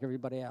just be like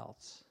everybody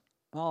else.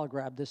 I'll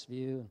grab this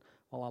view,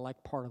 and I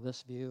like part of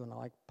this view, and I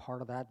like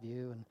part of that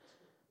view, and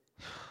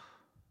it's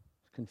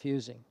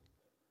confusing.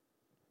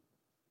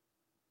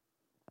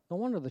 No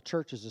wonder the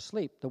church is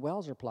asleep. The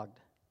wells are plugged.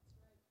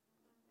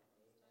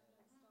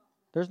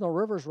 There's no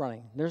rivers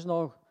running. There's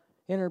no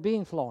inner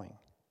being flowing.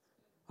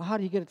 Well, how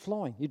do you get it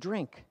flowing? You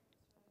drink.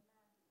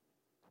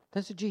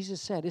 That's what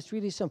Jesus said. It's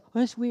really simple.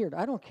 Oh, it's weird.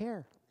 I don't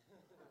care.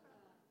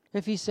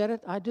 If he said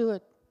it, I do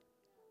it.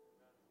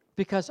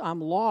 Because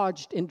I'm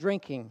lodged in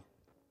drinking.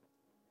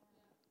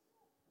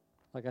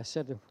 Like I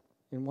said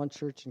in one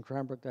church in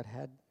Cranbrook that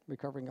had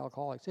recovering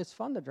alcoholics, it's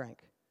fun to drink.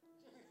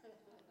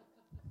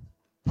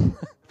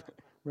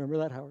 Remember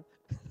that, Howard?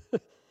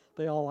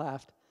 They all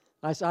laughed.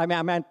 I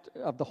meant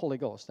of the Holy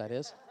Ghost, that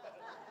is.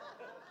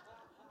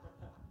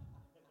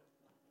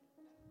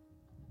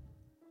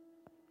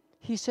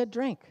 He said,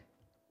 drink.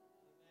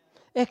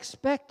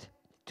 Expect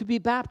to be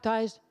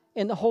baptized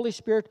in the Holy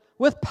Spirit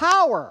with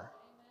power.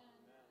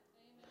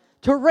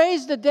 To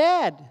raise the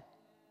dead.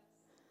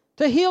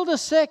 To heal the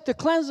sick. To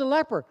cleanse the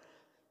leper.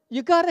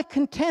 You got to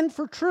contend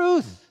for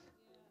truth.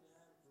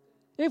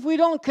 If we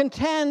don't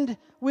contend,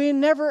 we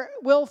never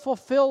will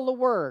fulfill the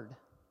word.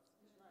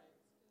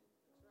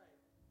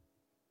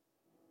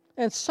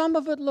 And some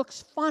of it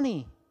looks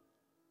funny.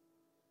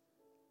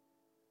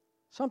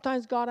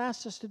 Sometimes God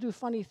asks us to do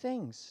funny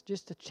things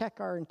just to check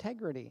our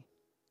integrity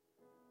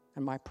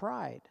and my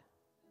pride.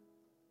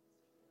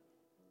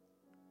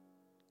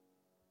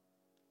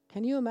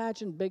 Can you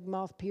imagine Big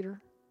Mouth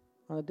Peter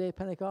on the day of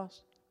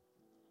Pentecost?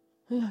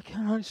 I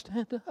can't hardly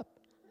stand up.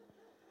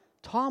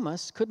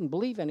 Thomas couldn't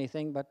believe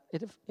anything, but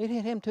it hit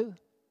him too.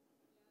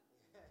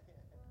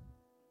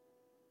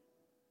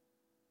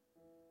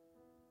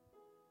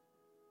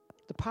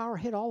 The power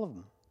hit all of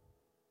them.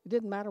 It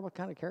didn't matter what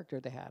kind of character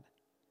they had,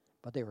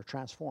 but they were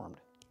transformed.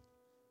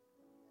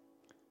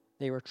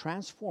 They were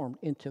transformed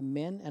into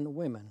men and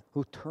women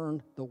who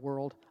turned the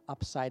world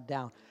upside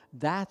down.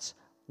 That's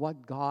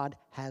what God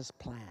has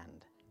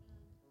planned.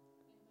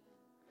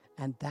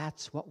 And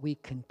that's what we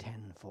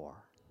contend for.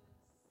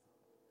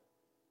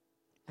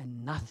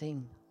 And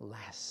nothing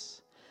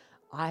less.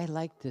 I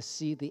like to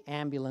see the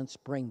ambulance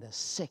bring the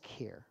sick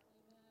here.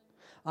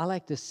 I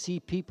like to see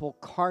people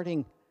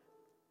carting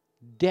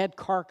dead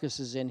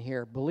carcasses in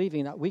here,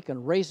 believing that we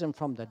can raise them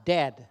from the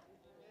dead.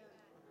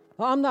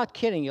 I'm not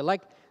kidding you.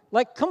 Like,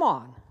 come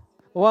on.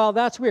 Well,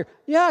 that's weird.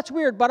 Yeah, it's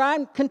weird, but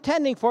I'm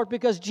contending for it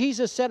because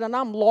Jesus said, and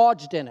I'm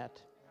lodged in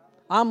it.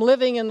 I'm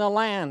living in the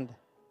land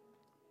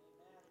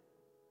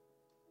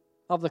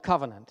of the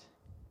covenant.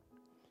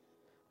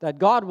 That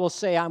God will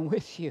say, I'm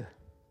with you.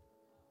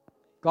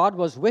 God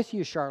was with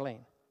you,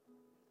 Charlene.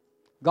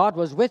 God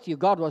was with you.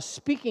 God was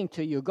speaking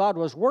to you. God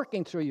was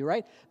working through you,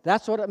 right?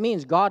 That's what it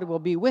means. God will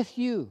be with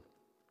you.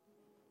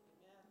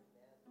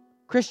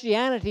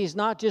 Christianity is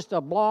not just a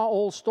blah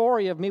old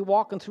story of me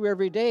walking through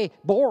every day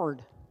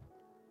bored,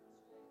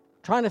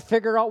 trying to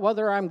figure out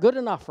whether I'm good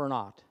enough or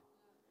not.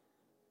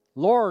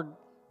 Lord,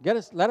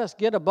 let us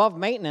get above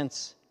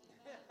maintenance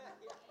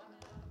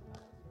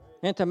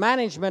into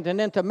management and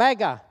into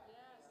mega.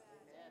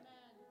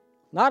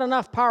 Not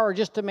enough power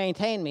just to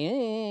maintain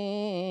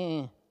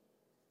me.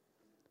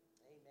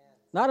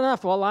 Not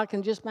enough, well, I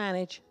can just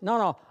manage.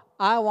 No,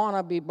 I want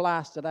to be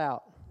blasted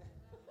out.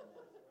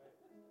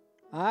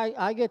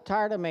 I get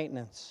tired of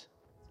maintenance.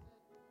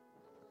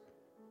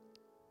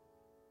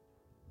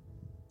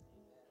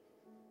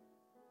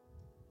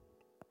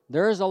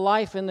 There is a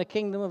life in the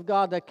kingdom of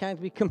God that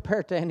can't be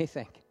compared to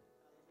anything.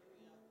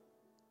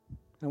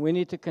 And we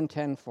need to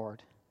contend for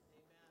it.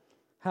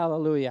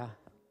 Hallelujah.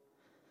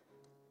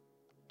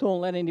 Don't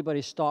let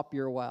anybody stop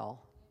your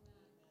well.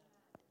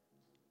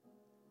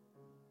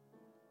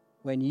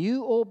 When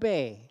you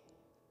obey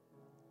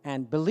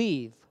and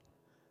believe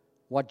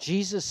what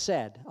Jesus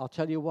said, I'll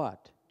tell you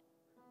what,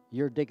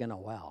 you're digging a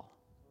well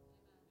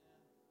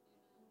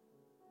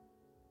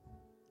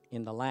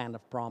in the land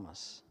of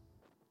promise.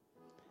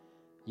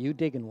 You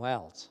digging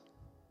wells.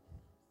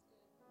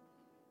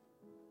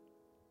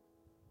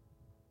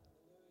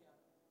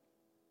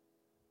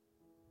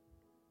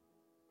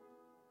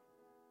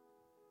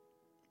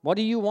 What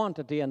do you want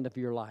at the end of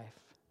your life?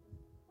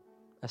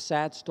 A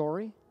sad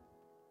story?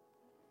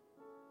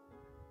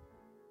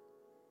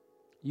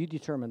 You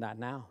determine that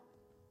now.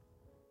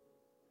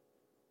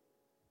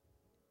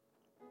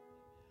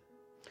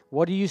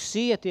 What do you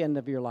see at the end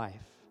of your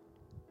life?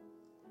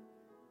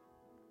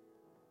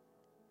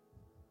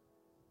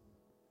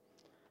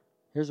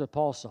 Here's what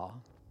Paul saw.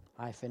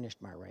 I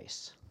finished my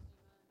race.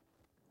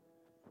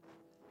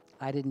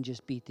 I didn't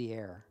just beat the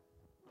air.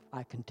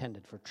 I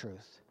contended for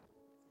truth.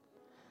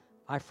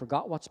 I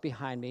forgot what's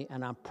behind me,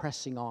 and I'm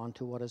pressing on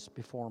to what is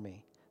before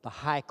me, the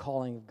high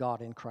calling of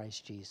God in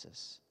Christ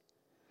Jesus.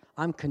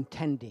 I'm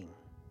contending.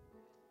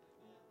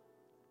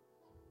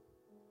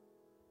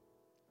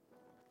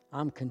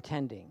 I'm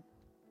contending.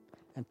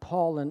 And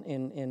Paul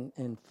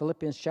in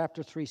Philippians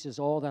chapter 3 says,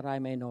 "Oh, that I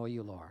may know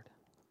you, Lord."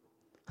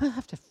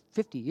 After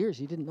 50 years,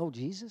 he didn't know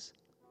Jesus.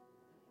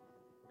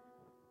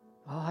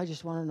 Oh, I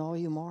just want to know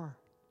you more.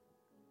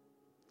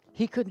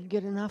 He couldn't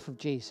get enough of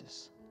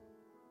Jesus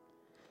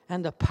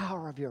and the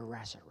power of your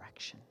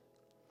resurrection.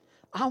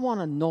 I want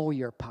to know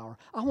your power.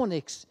 I want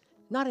to,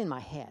 not in my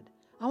head.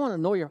 I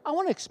want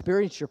to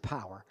experience your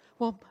power.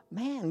 Well,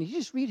 man, you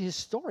just read his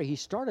story. He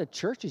started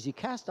churches. He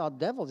cast out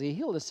devils. He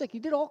healed the sick. He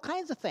did all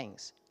kinds of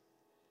things.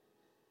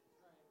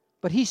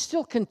 But he's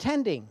still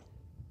contending.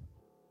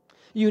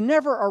 You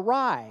never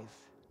arrive.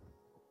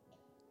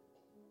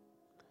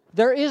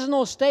 There is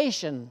no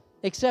station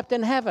except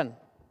in heaven.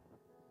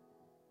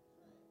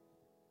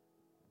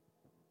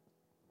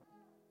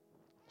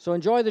 So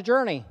enjoy the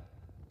journey.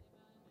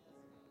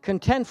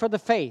 Contend for the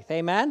faith.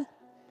 Amen?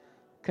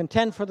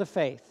 Contend for the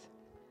faith.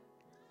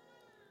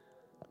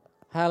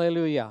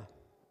 Hallelujah.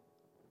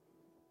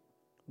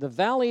 The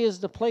valley is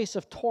the place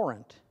of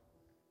torrent.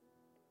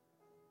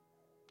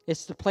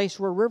 It's the place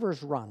where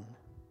rivers run.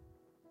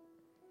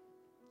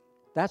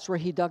 That's where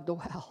he dug the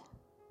well.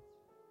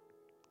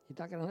 He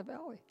dug it in the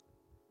valley.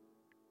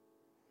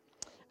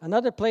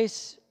 Another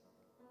place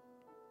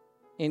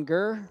in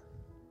Gur,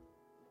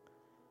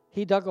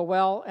 he dug a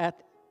well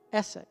at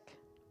Essek.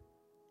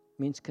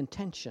 Means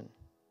contention.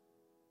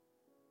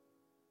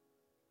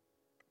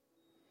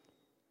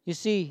 You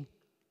see,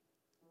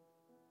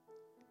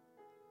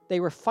 they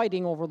were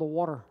fighting over the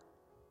water.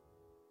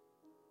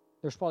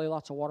 There's probably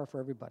lots of water for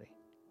everybody.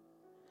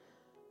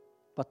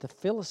 But the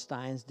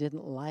Philistines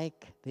didn't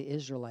like the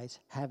Israelites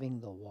having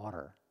the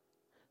water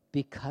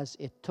because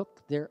it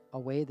took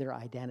away their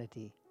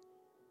identity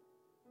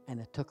and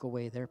it took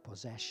away their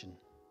possession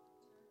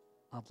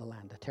of the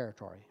land, the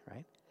territory,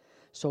 right?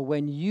 So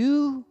when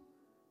you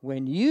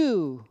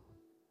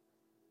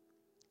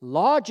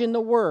lodge in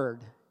the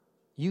Word,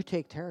 you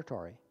take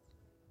territory.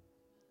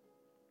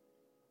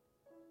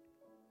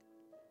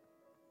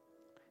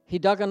 He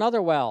dug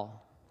another well.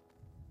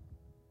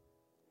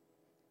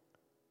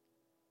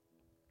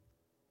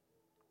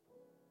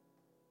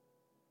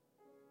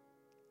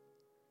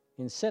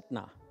 In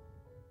Sitna,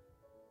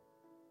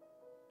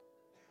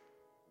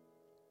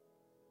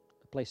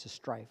 the place of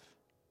strife.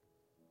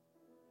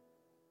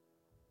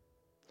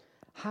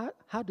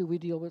 How do we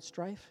deal with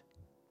strife?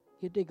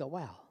 You dig a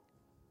well.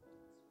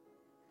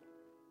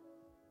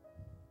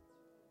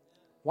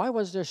 Why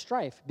was there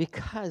strife?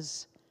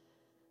 Because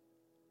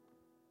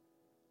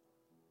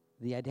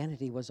the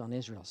identity was on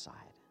Israel's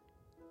side.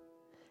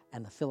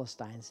 And the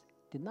Philistines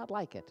did not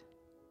like it.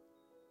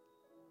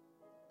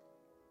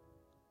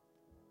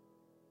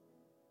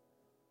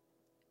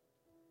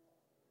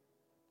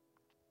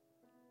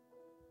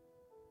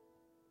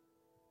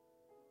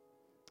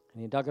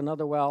 And he dug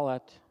another well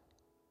at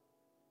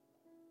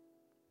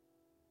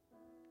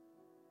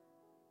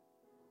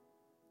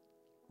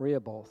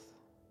Rehoboth,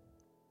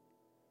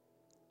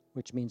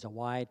 which means a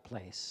wide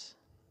place.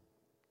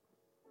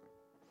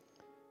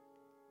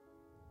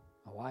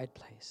 A wide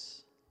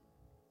place.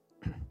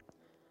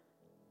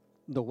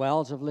 The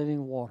wells of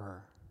living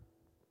water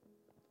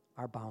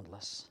are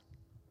boundless.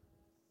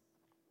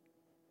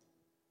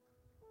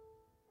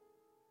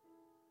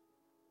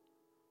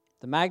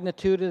 The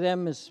magnitude of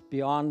them is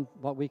beyond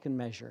what we can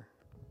measure.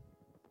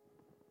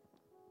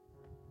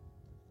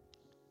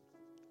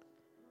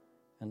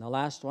 And the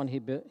last one, he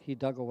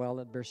dug a well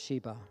at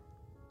Beersheba.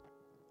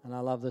 And I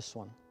love this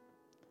one.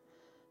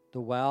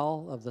 The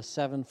well of the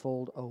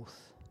sevenfold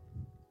oath.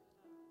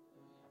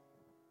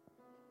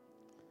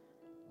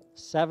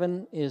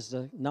 7 is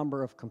the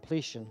number of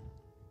completion.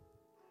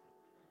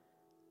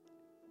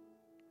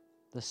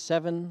 The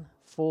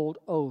sevenfold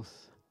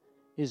oath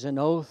is an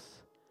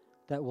oath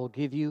that will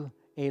give you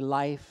a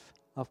life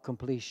of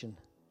completion.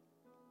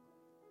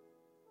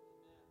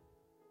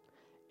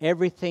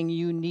 Everything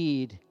you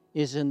need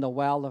is in the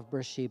well of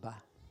Beersheba.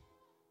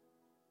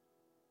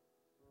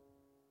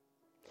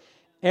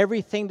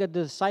 Everything that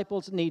the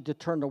disciples need to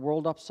turn the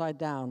world upside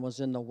down was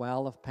in the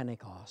well of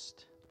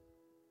Pentecost.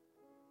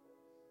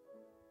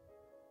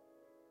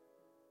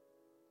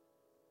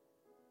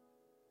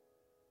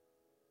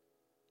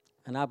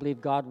 And I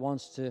believe God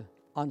wants to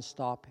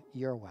unstop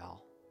your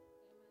well.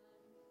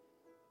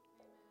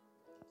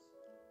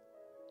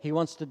 He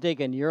wants to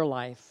dig in your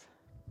life.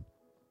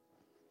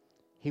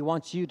 He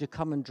wants you to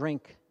come and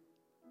drink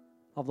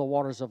of the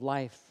waters of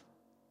life,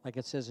 like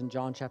it says in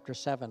John chapter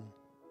 7.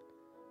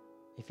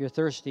 If you're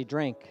thirsty,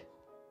 drink,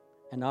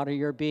 and out of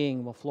your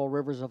being will flow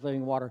rivers of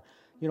living water.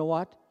 You know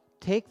what?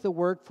 Take the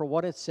word for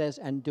what it says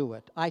and do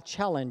it. I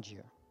challenge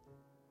you.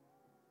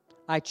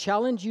 I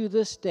challenge you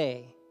this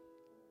day.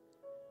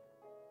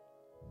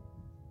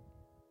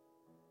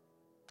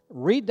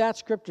 Read that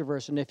scripture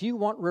verse, and if you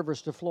want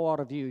rivers to flow out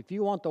of you, if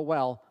you want the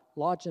well,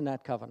 lodge in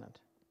that covenant.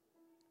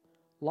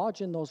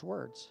 Lodge in those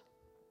words.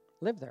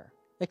 Live there.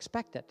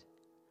 Expect it.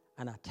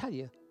 And I tell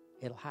you,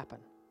 it'll happen.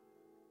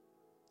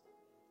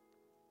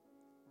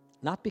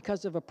 Not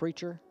because of a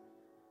preacher,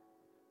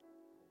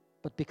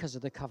 but because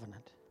of the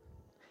covenant.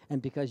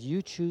 And because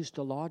you choose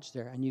to lodge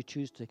there and you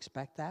choose to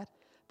expect that,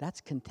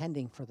 that's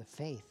contending for the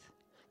faith.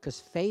 Because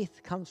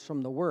faith comes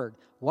from the word.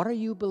 What are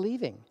you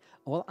believing?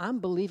 Well, I'm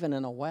believing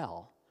in a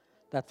well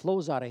that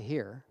flows out of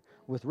here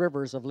with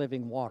rivers of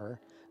living water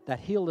that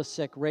heal the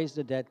sick, raise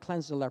the dead,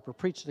 cleanse the leper,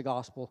 preach the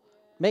gospel,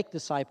 make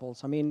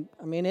disciples. I mean,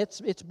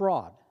 it's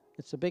broad.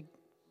 It's a big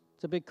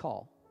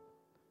call.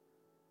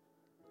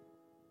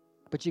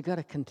 But you got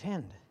to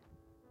contend.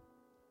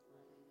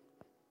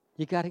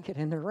 You got to get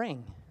in the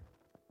ring.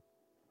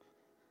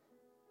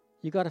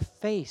 You got to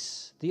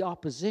face the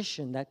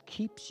opposition that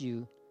keeps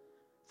you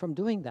from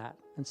doing that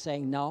and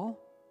saying, no,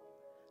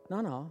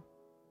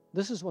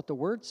 this is what the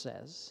word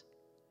says,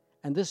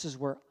 and this is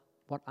what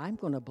I'm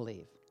going to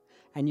believe.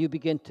 And you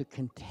begin to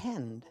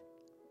contend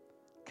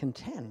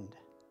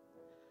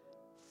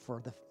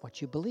for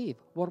what you believe.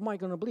 What am I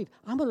going to believe?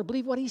 I'm going to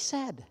believe what he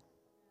said.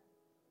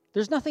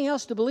 There's nothing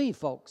else to believe,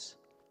 folks.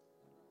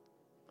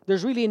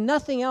 There's really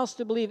nothing else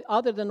to believe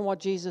other than what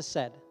Jesus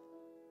said.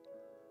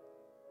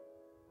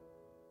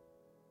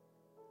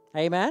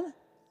 Amen?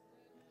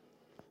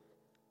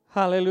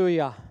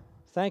 Hallelujah.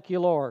 Thank you,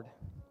 Lord.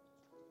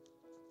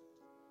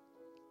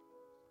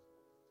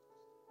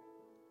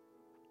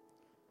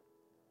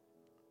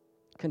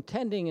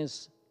 Contending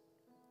is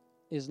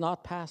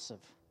not passive.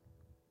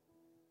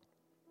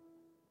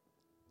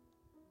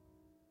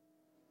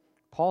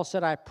 Paul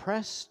said, I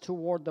press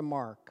toward the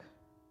mark.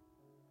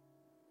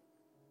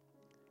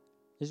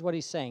 This is what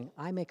he's saying.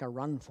 I make a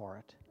run for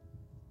it.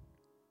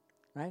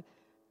 Right?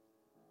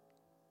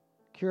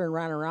 Kieran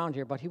ran around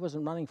here, but he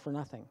wasn't running for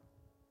nothing.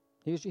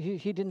 He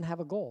didn't have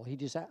a goal.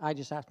 I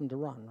just asked him to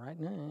run, right?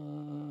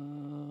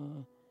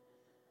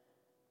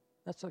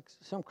 That's like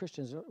some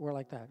Christians were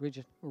like that. We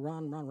just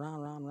run.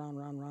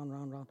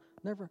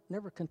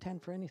 Never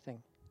contend for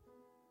anything.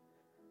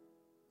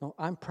 No,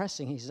 I'm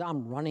pressing. He says,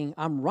 I'm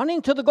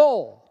running to the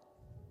goal.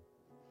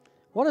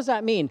 What does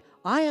that mean?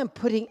 I am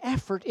putting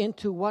effort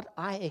into what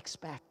I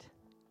expect.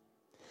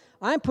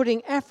 I'm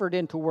putting effort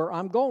into where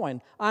I'm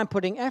going. I'm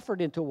putting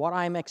effort into what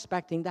I'm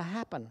expecting to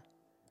happen.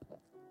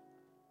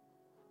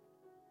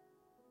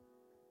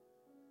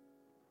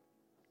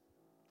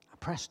 I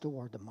press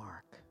toward the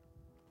mark.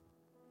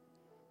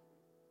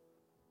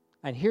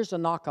 And here's a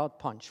knockout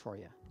punch for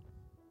you.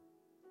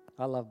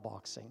 I love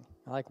boxing.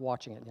 I like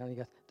watching it. You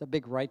got the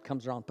big right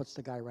comes around, puts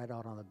the guy right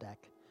out on the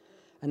deck.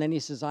 And then he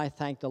says, I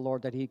thank the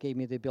Lord that he gave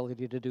me the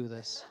ability to do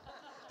this.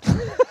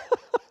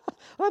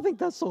 I think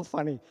that's so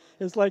funny.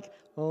 It's like,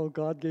 oh,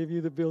 God gave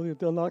you the ability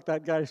to knock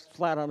that guy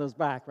flat on his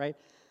back, right?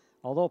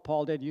 Although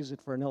Paul did use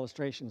it for an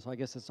illustration, so I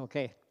guess it's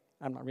okay.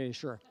 I'm not really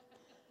sure.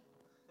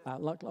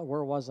 Look,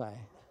 where was I?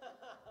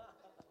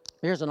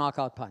 Here's a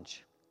knockout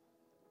punch.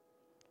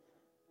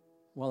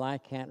 Well, I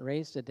can't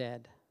raise the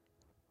dead.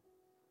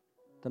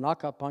 The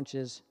knockout punch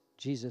is,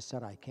 Jesus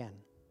said I can.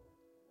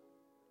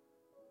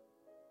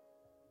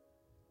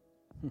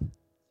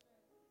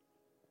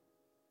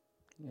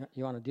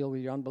 You want to deal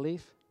with your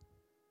unbelief?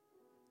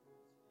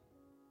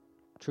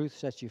 Truth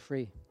sets you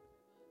free.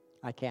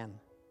 I can.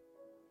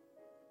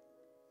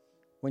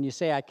 When you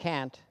say I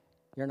can't,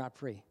 you're not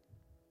free.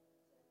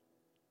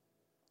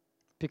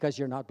 Because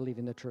you're not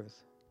believing the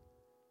truth.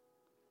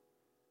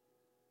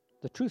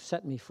 The truth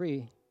set me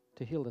free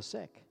to heal the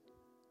sick.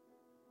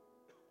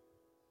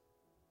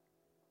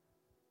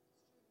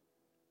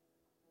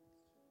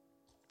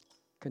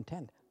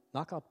 Contend.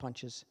 Knockout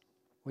punches.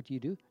 What do?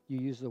 You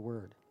use the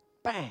word.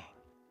 Bang!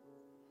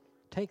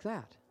 Take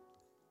that.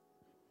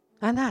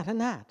 And that, and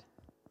that.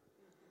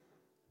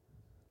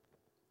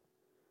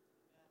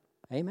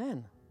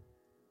 Amen.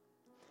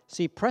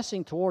 See,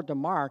 pressing toward the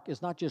mark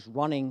is not just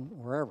running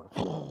wherever.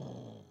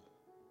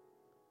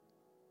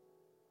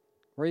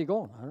 Where are you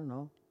going? I don't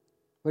know.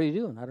 What are you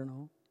doing? I don't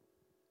know.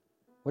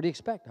 What do you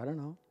expect? I don't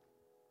know.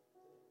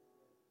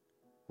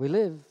 We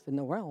live in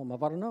the realm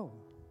of I don't know.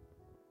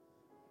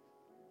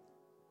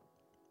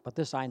 But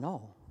this I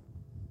know.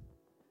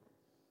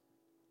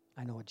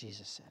 I know what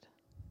Jesus said.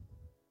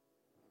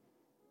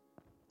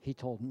 He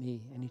told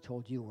me and he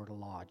told you where to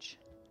lodge.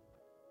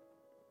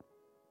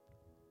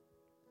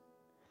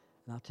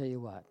 And I'll tell you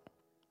what,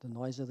 the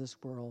noise of this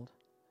world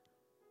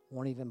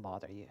won't even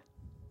bother you.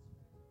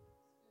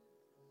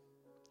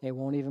 It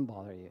won't even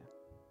bother you.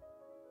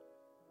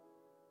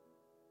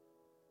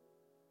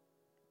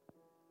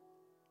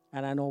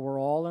 And I know we're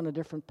all on a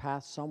different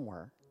path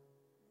somewhere.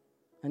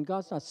 And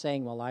God's not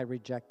saying, well, I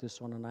reject this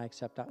one and I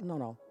accept that.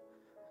 No.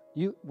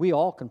 We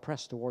all can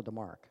press toward the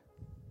mark.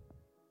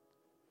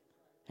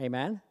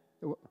 Amen?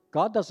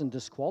 God doesn't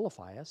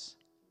disqualify us.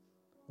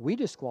 We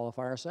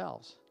disqualify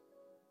ourselves.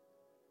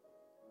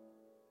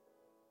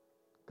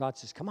 God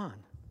says, come on.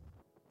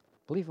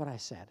 Believe what I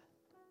said.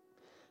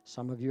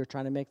 Some of you are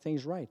trying to make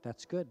things right.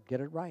 That's good. Get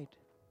it right.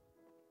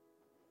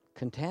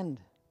 Contend.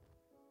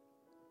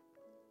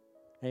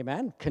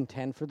 Amen?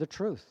 Contend for the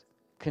truth.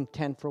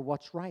 Contend for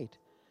what's right.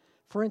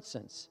 For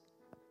instance,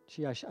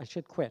 I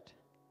should quit.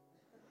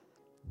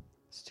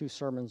 It's 2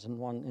 sermons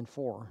in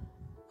 4.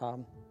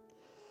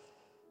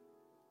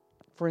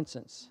 For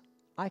instance,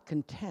 I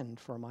contend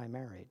for my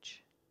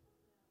marriage.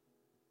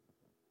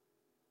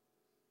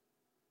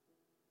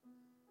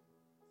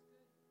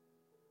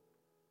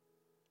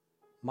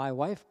 My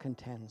wife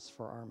contends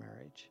for our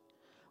marriage.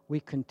 We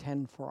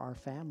contend for our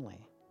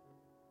family.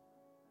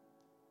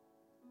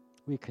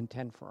 We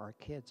contend for our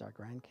kids, our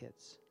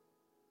grandkids.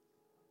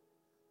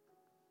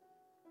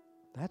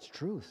 That's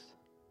truth.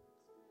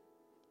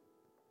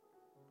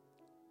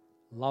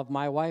 Love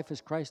my wife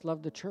as Christ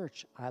loved the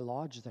church. I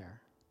lodge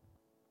there.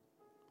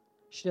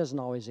 She doesn't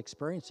always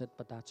experience it,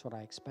 but that's what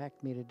I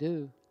expect me to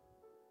do.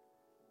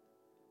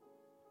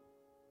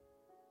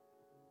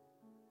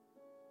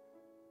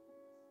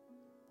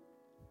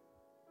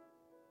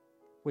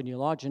 When you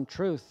lodge in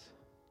truth,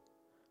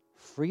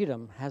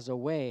 freedom has a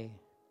way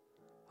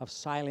of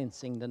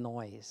silencing the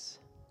noise.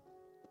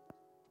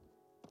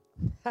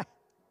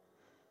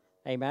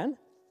 Amen?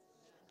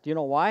 Do you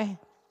know why?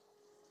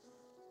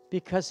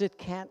 Because it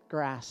can't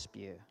grasp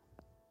you.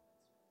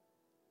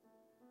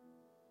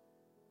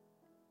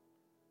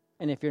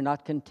 And if you're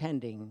not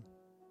contending,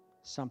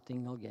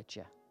 something will get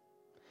you.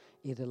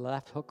 Either the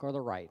left hook or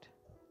the right,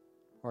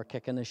 or a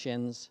kick in the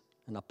shins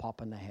and a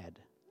pop in the head.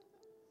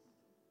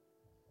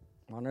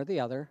 One or the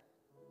other,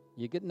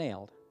 you get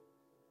nailed.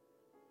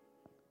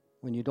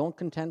 When you don't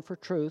contend for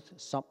truth,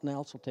 something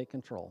else will take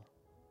control.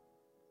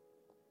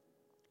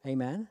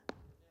 Amen?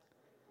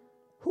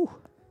 Whew.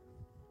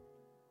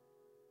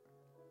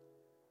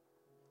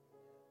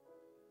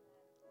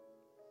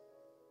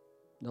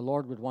 The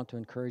Lord would want to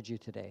encourage you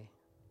today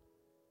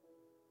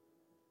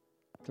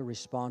to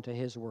respond to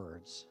His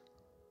words.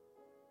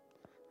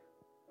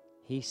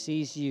 He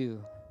sees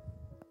you,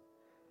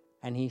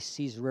 and He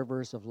sees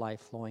rivers of life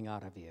flowing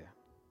out of you.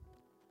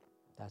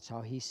 That's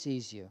how He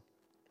sees you,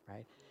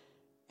 right?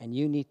 And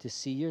you need to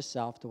see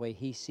yourself the way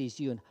He sees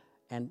you.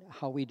 And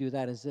how we do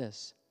that is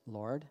this: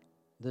 Lord,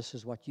 this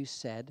is what you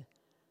said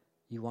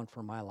you want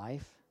for my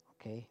life.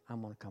 Okay,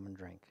 I'm going to come and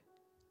drink.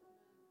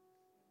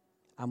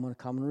 I'm going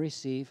to come and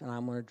receive, and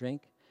I'm going to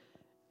drink,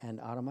 and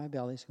out of my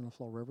belly is going to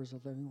flow rivers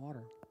of living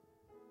water.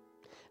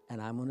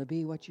 And I'm going to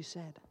be what you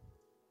said.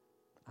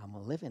 I'm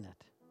going to live in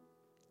it.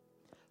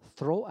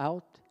 Throw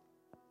out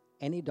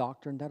any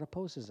doctrine that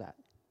opposes that.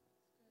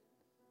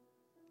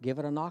 Give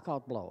it a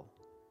knockout blow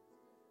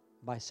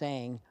by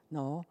saying,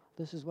 no,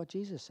 this is what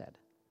Jesus said.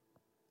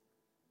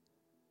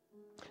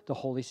 The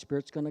Holy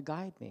Spirit's going to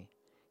guide me.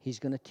 He's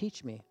going to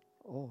teach me.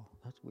 Oh,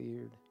 that's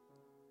weird.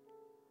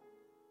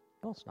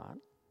 No, it's not.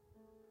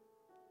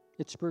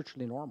 It's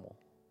spiritually normal.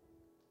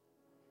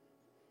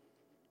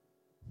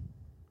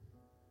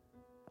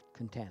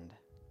 Contend.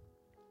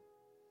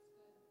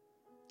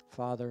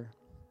 Father,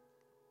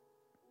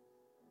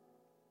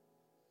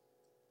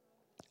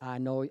 I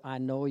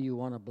know you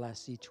want to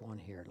bless each one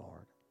here,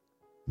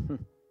 Lord,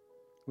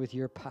 with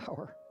your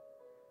power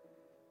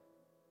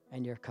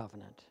and your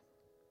covenant.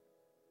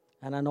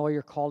 And I know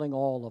you're calling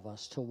all of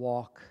us to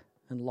walk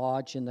and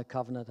lodge in the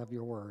covenant of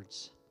your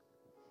words.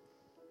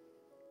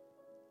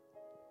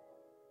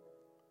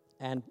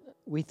 And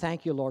we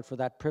thank you, Lord, for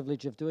that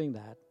privilege of doing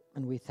that.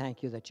 And we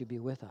thank you that you be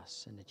with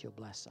us and that you'll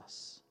bless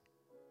us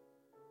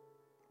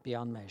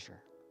beyond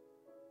measure.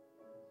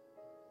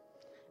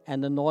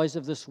 And the noise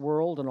of this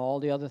world and all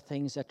the other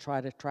things that try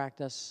to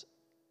attract us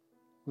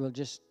will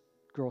just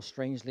grow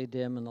strangely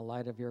dim in the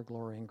light of your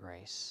glory and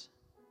grace.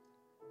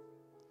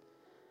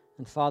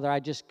 And Father, I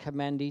just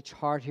commend each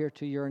heart here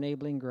to your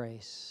enabling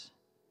grace.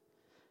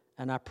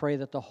 And I pray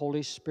that the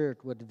Holy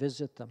Spirit would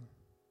visit them.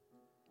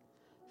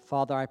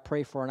 Father, I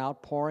pray for an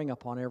outpouring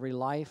upon every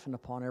life and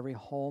upon every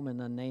home in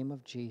the name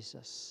of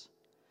Jesus.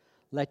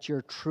 Let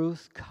your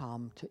truth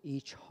come to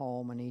each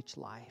home and each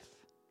life.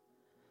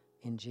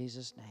 In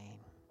Jesus' name.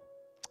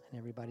 And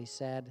everybody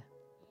said,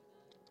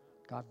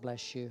 God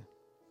bless you.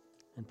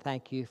 And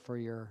thank you for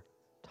your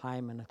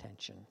time and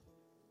attention.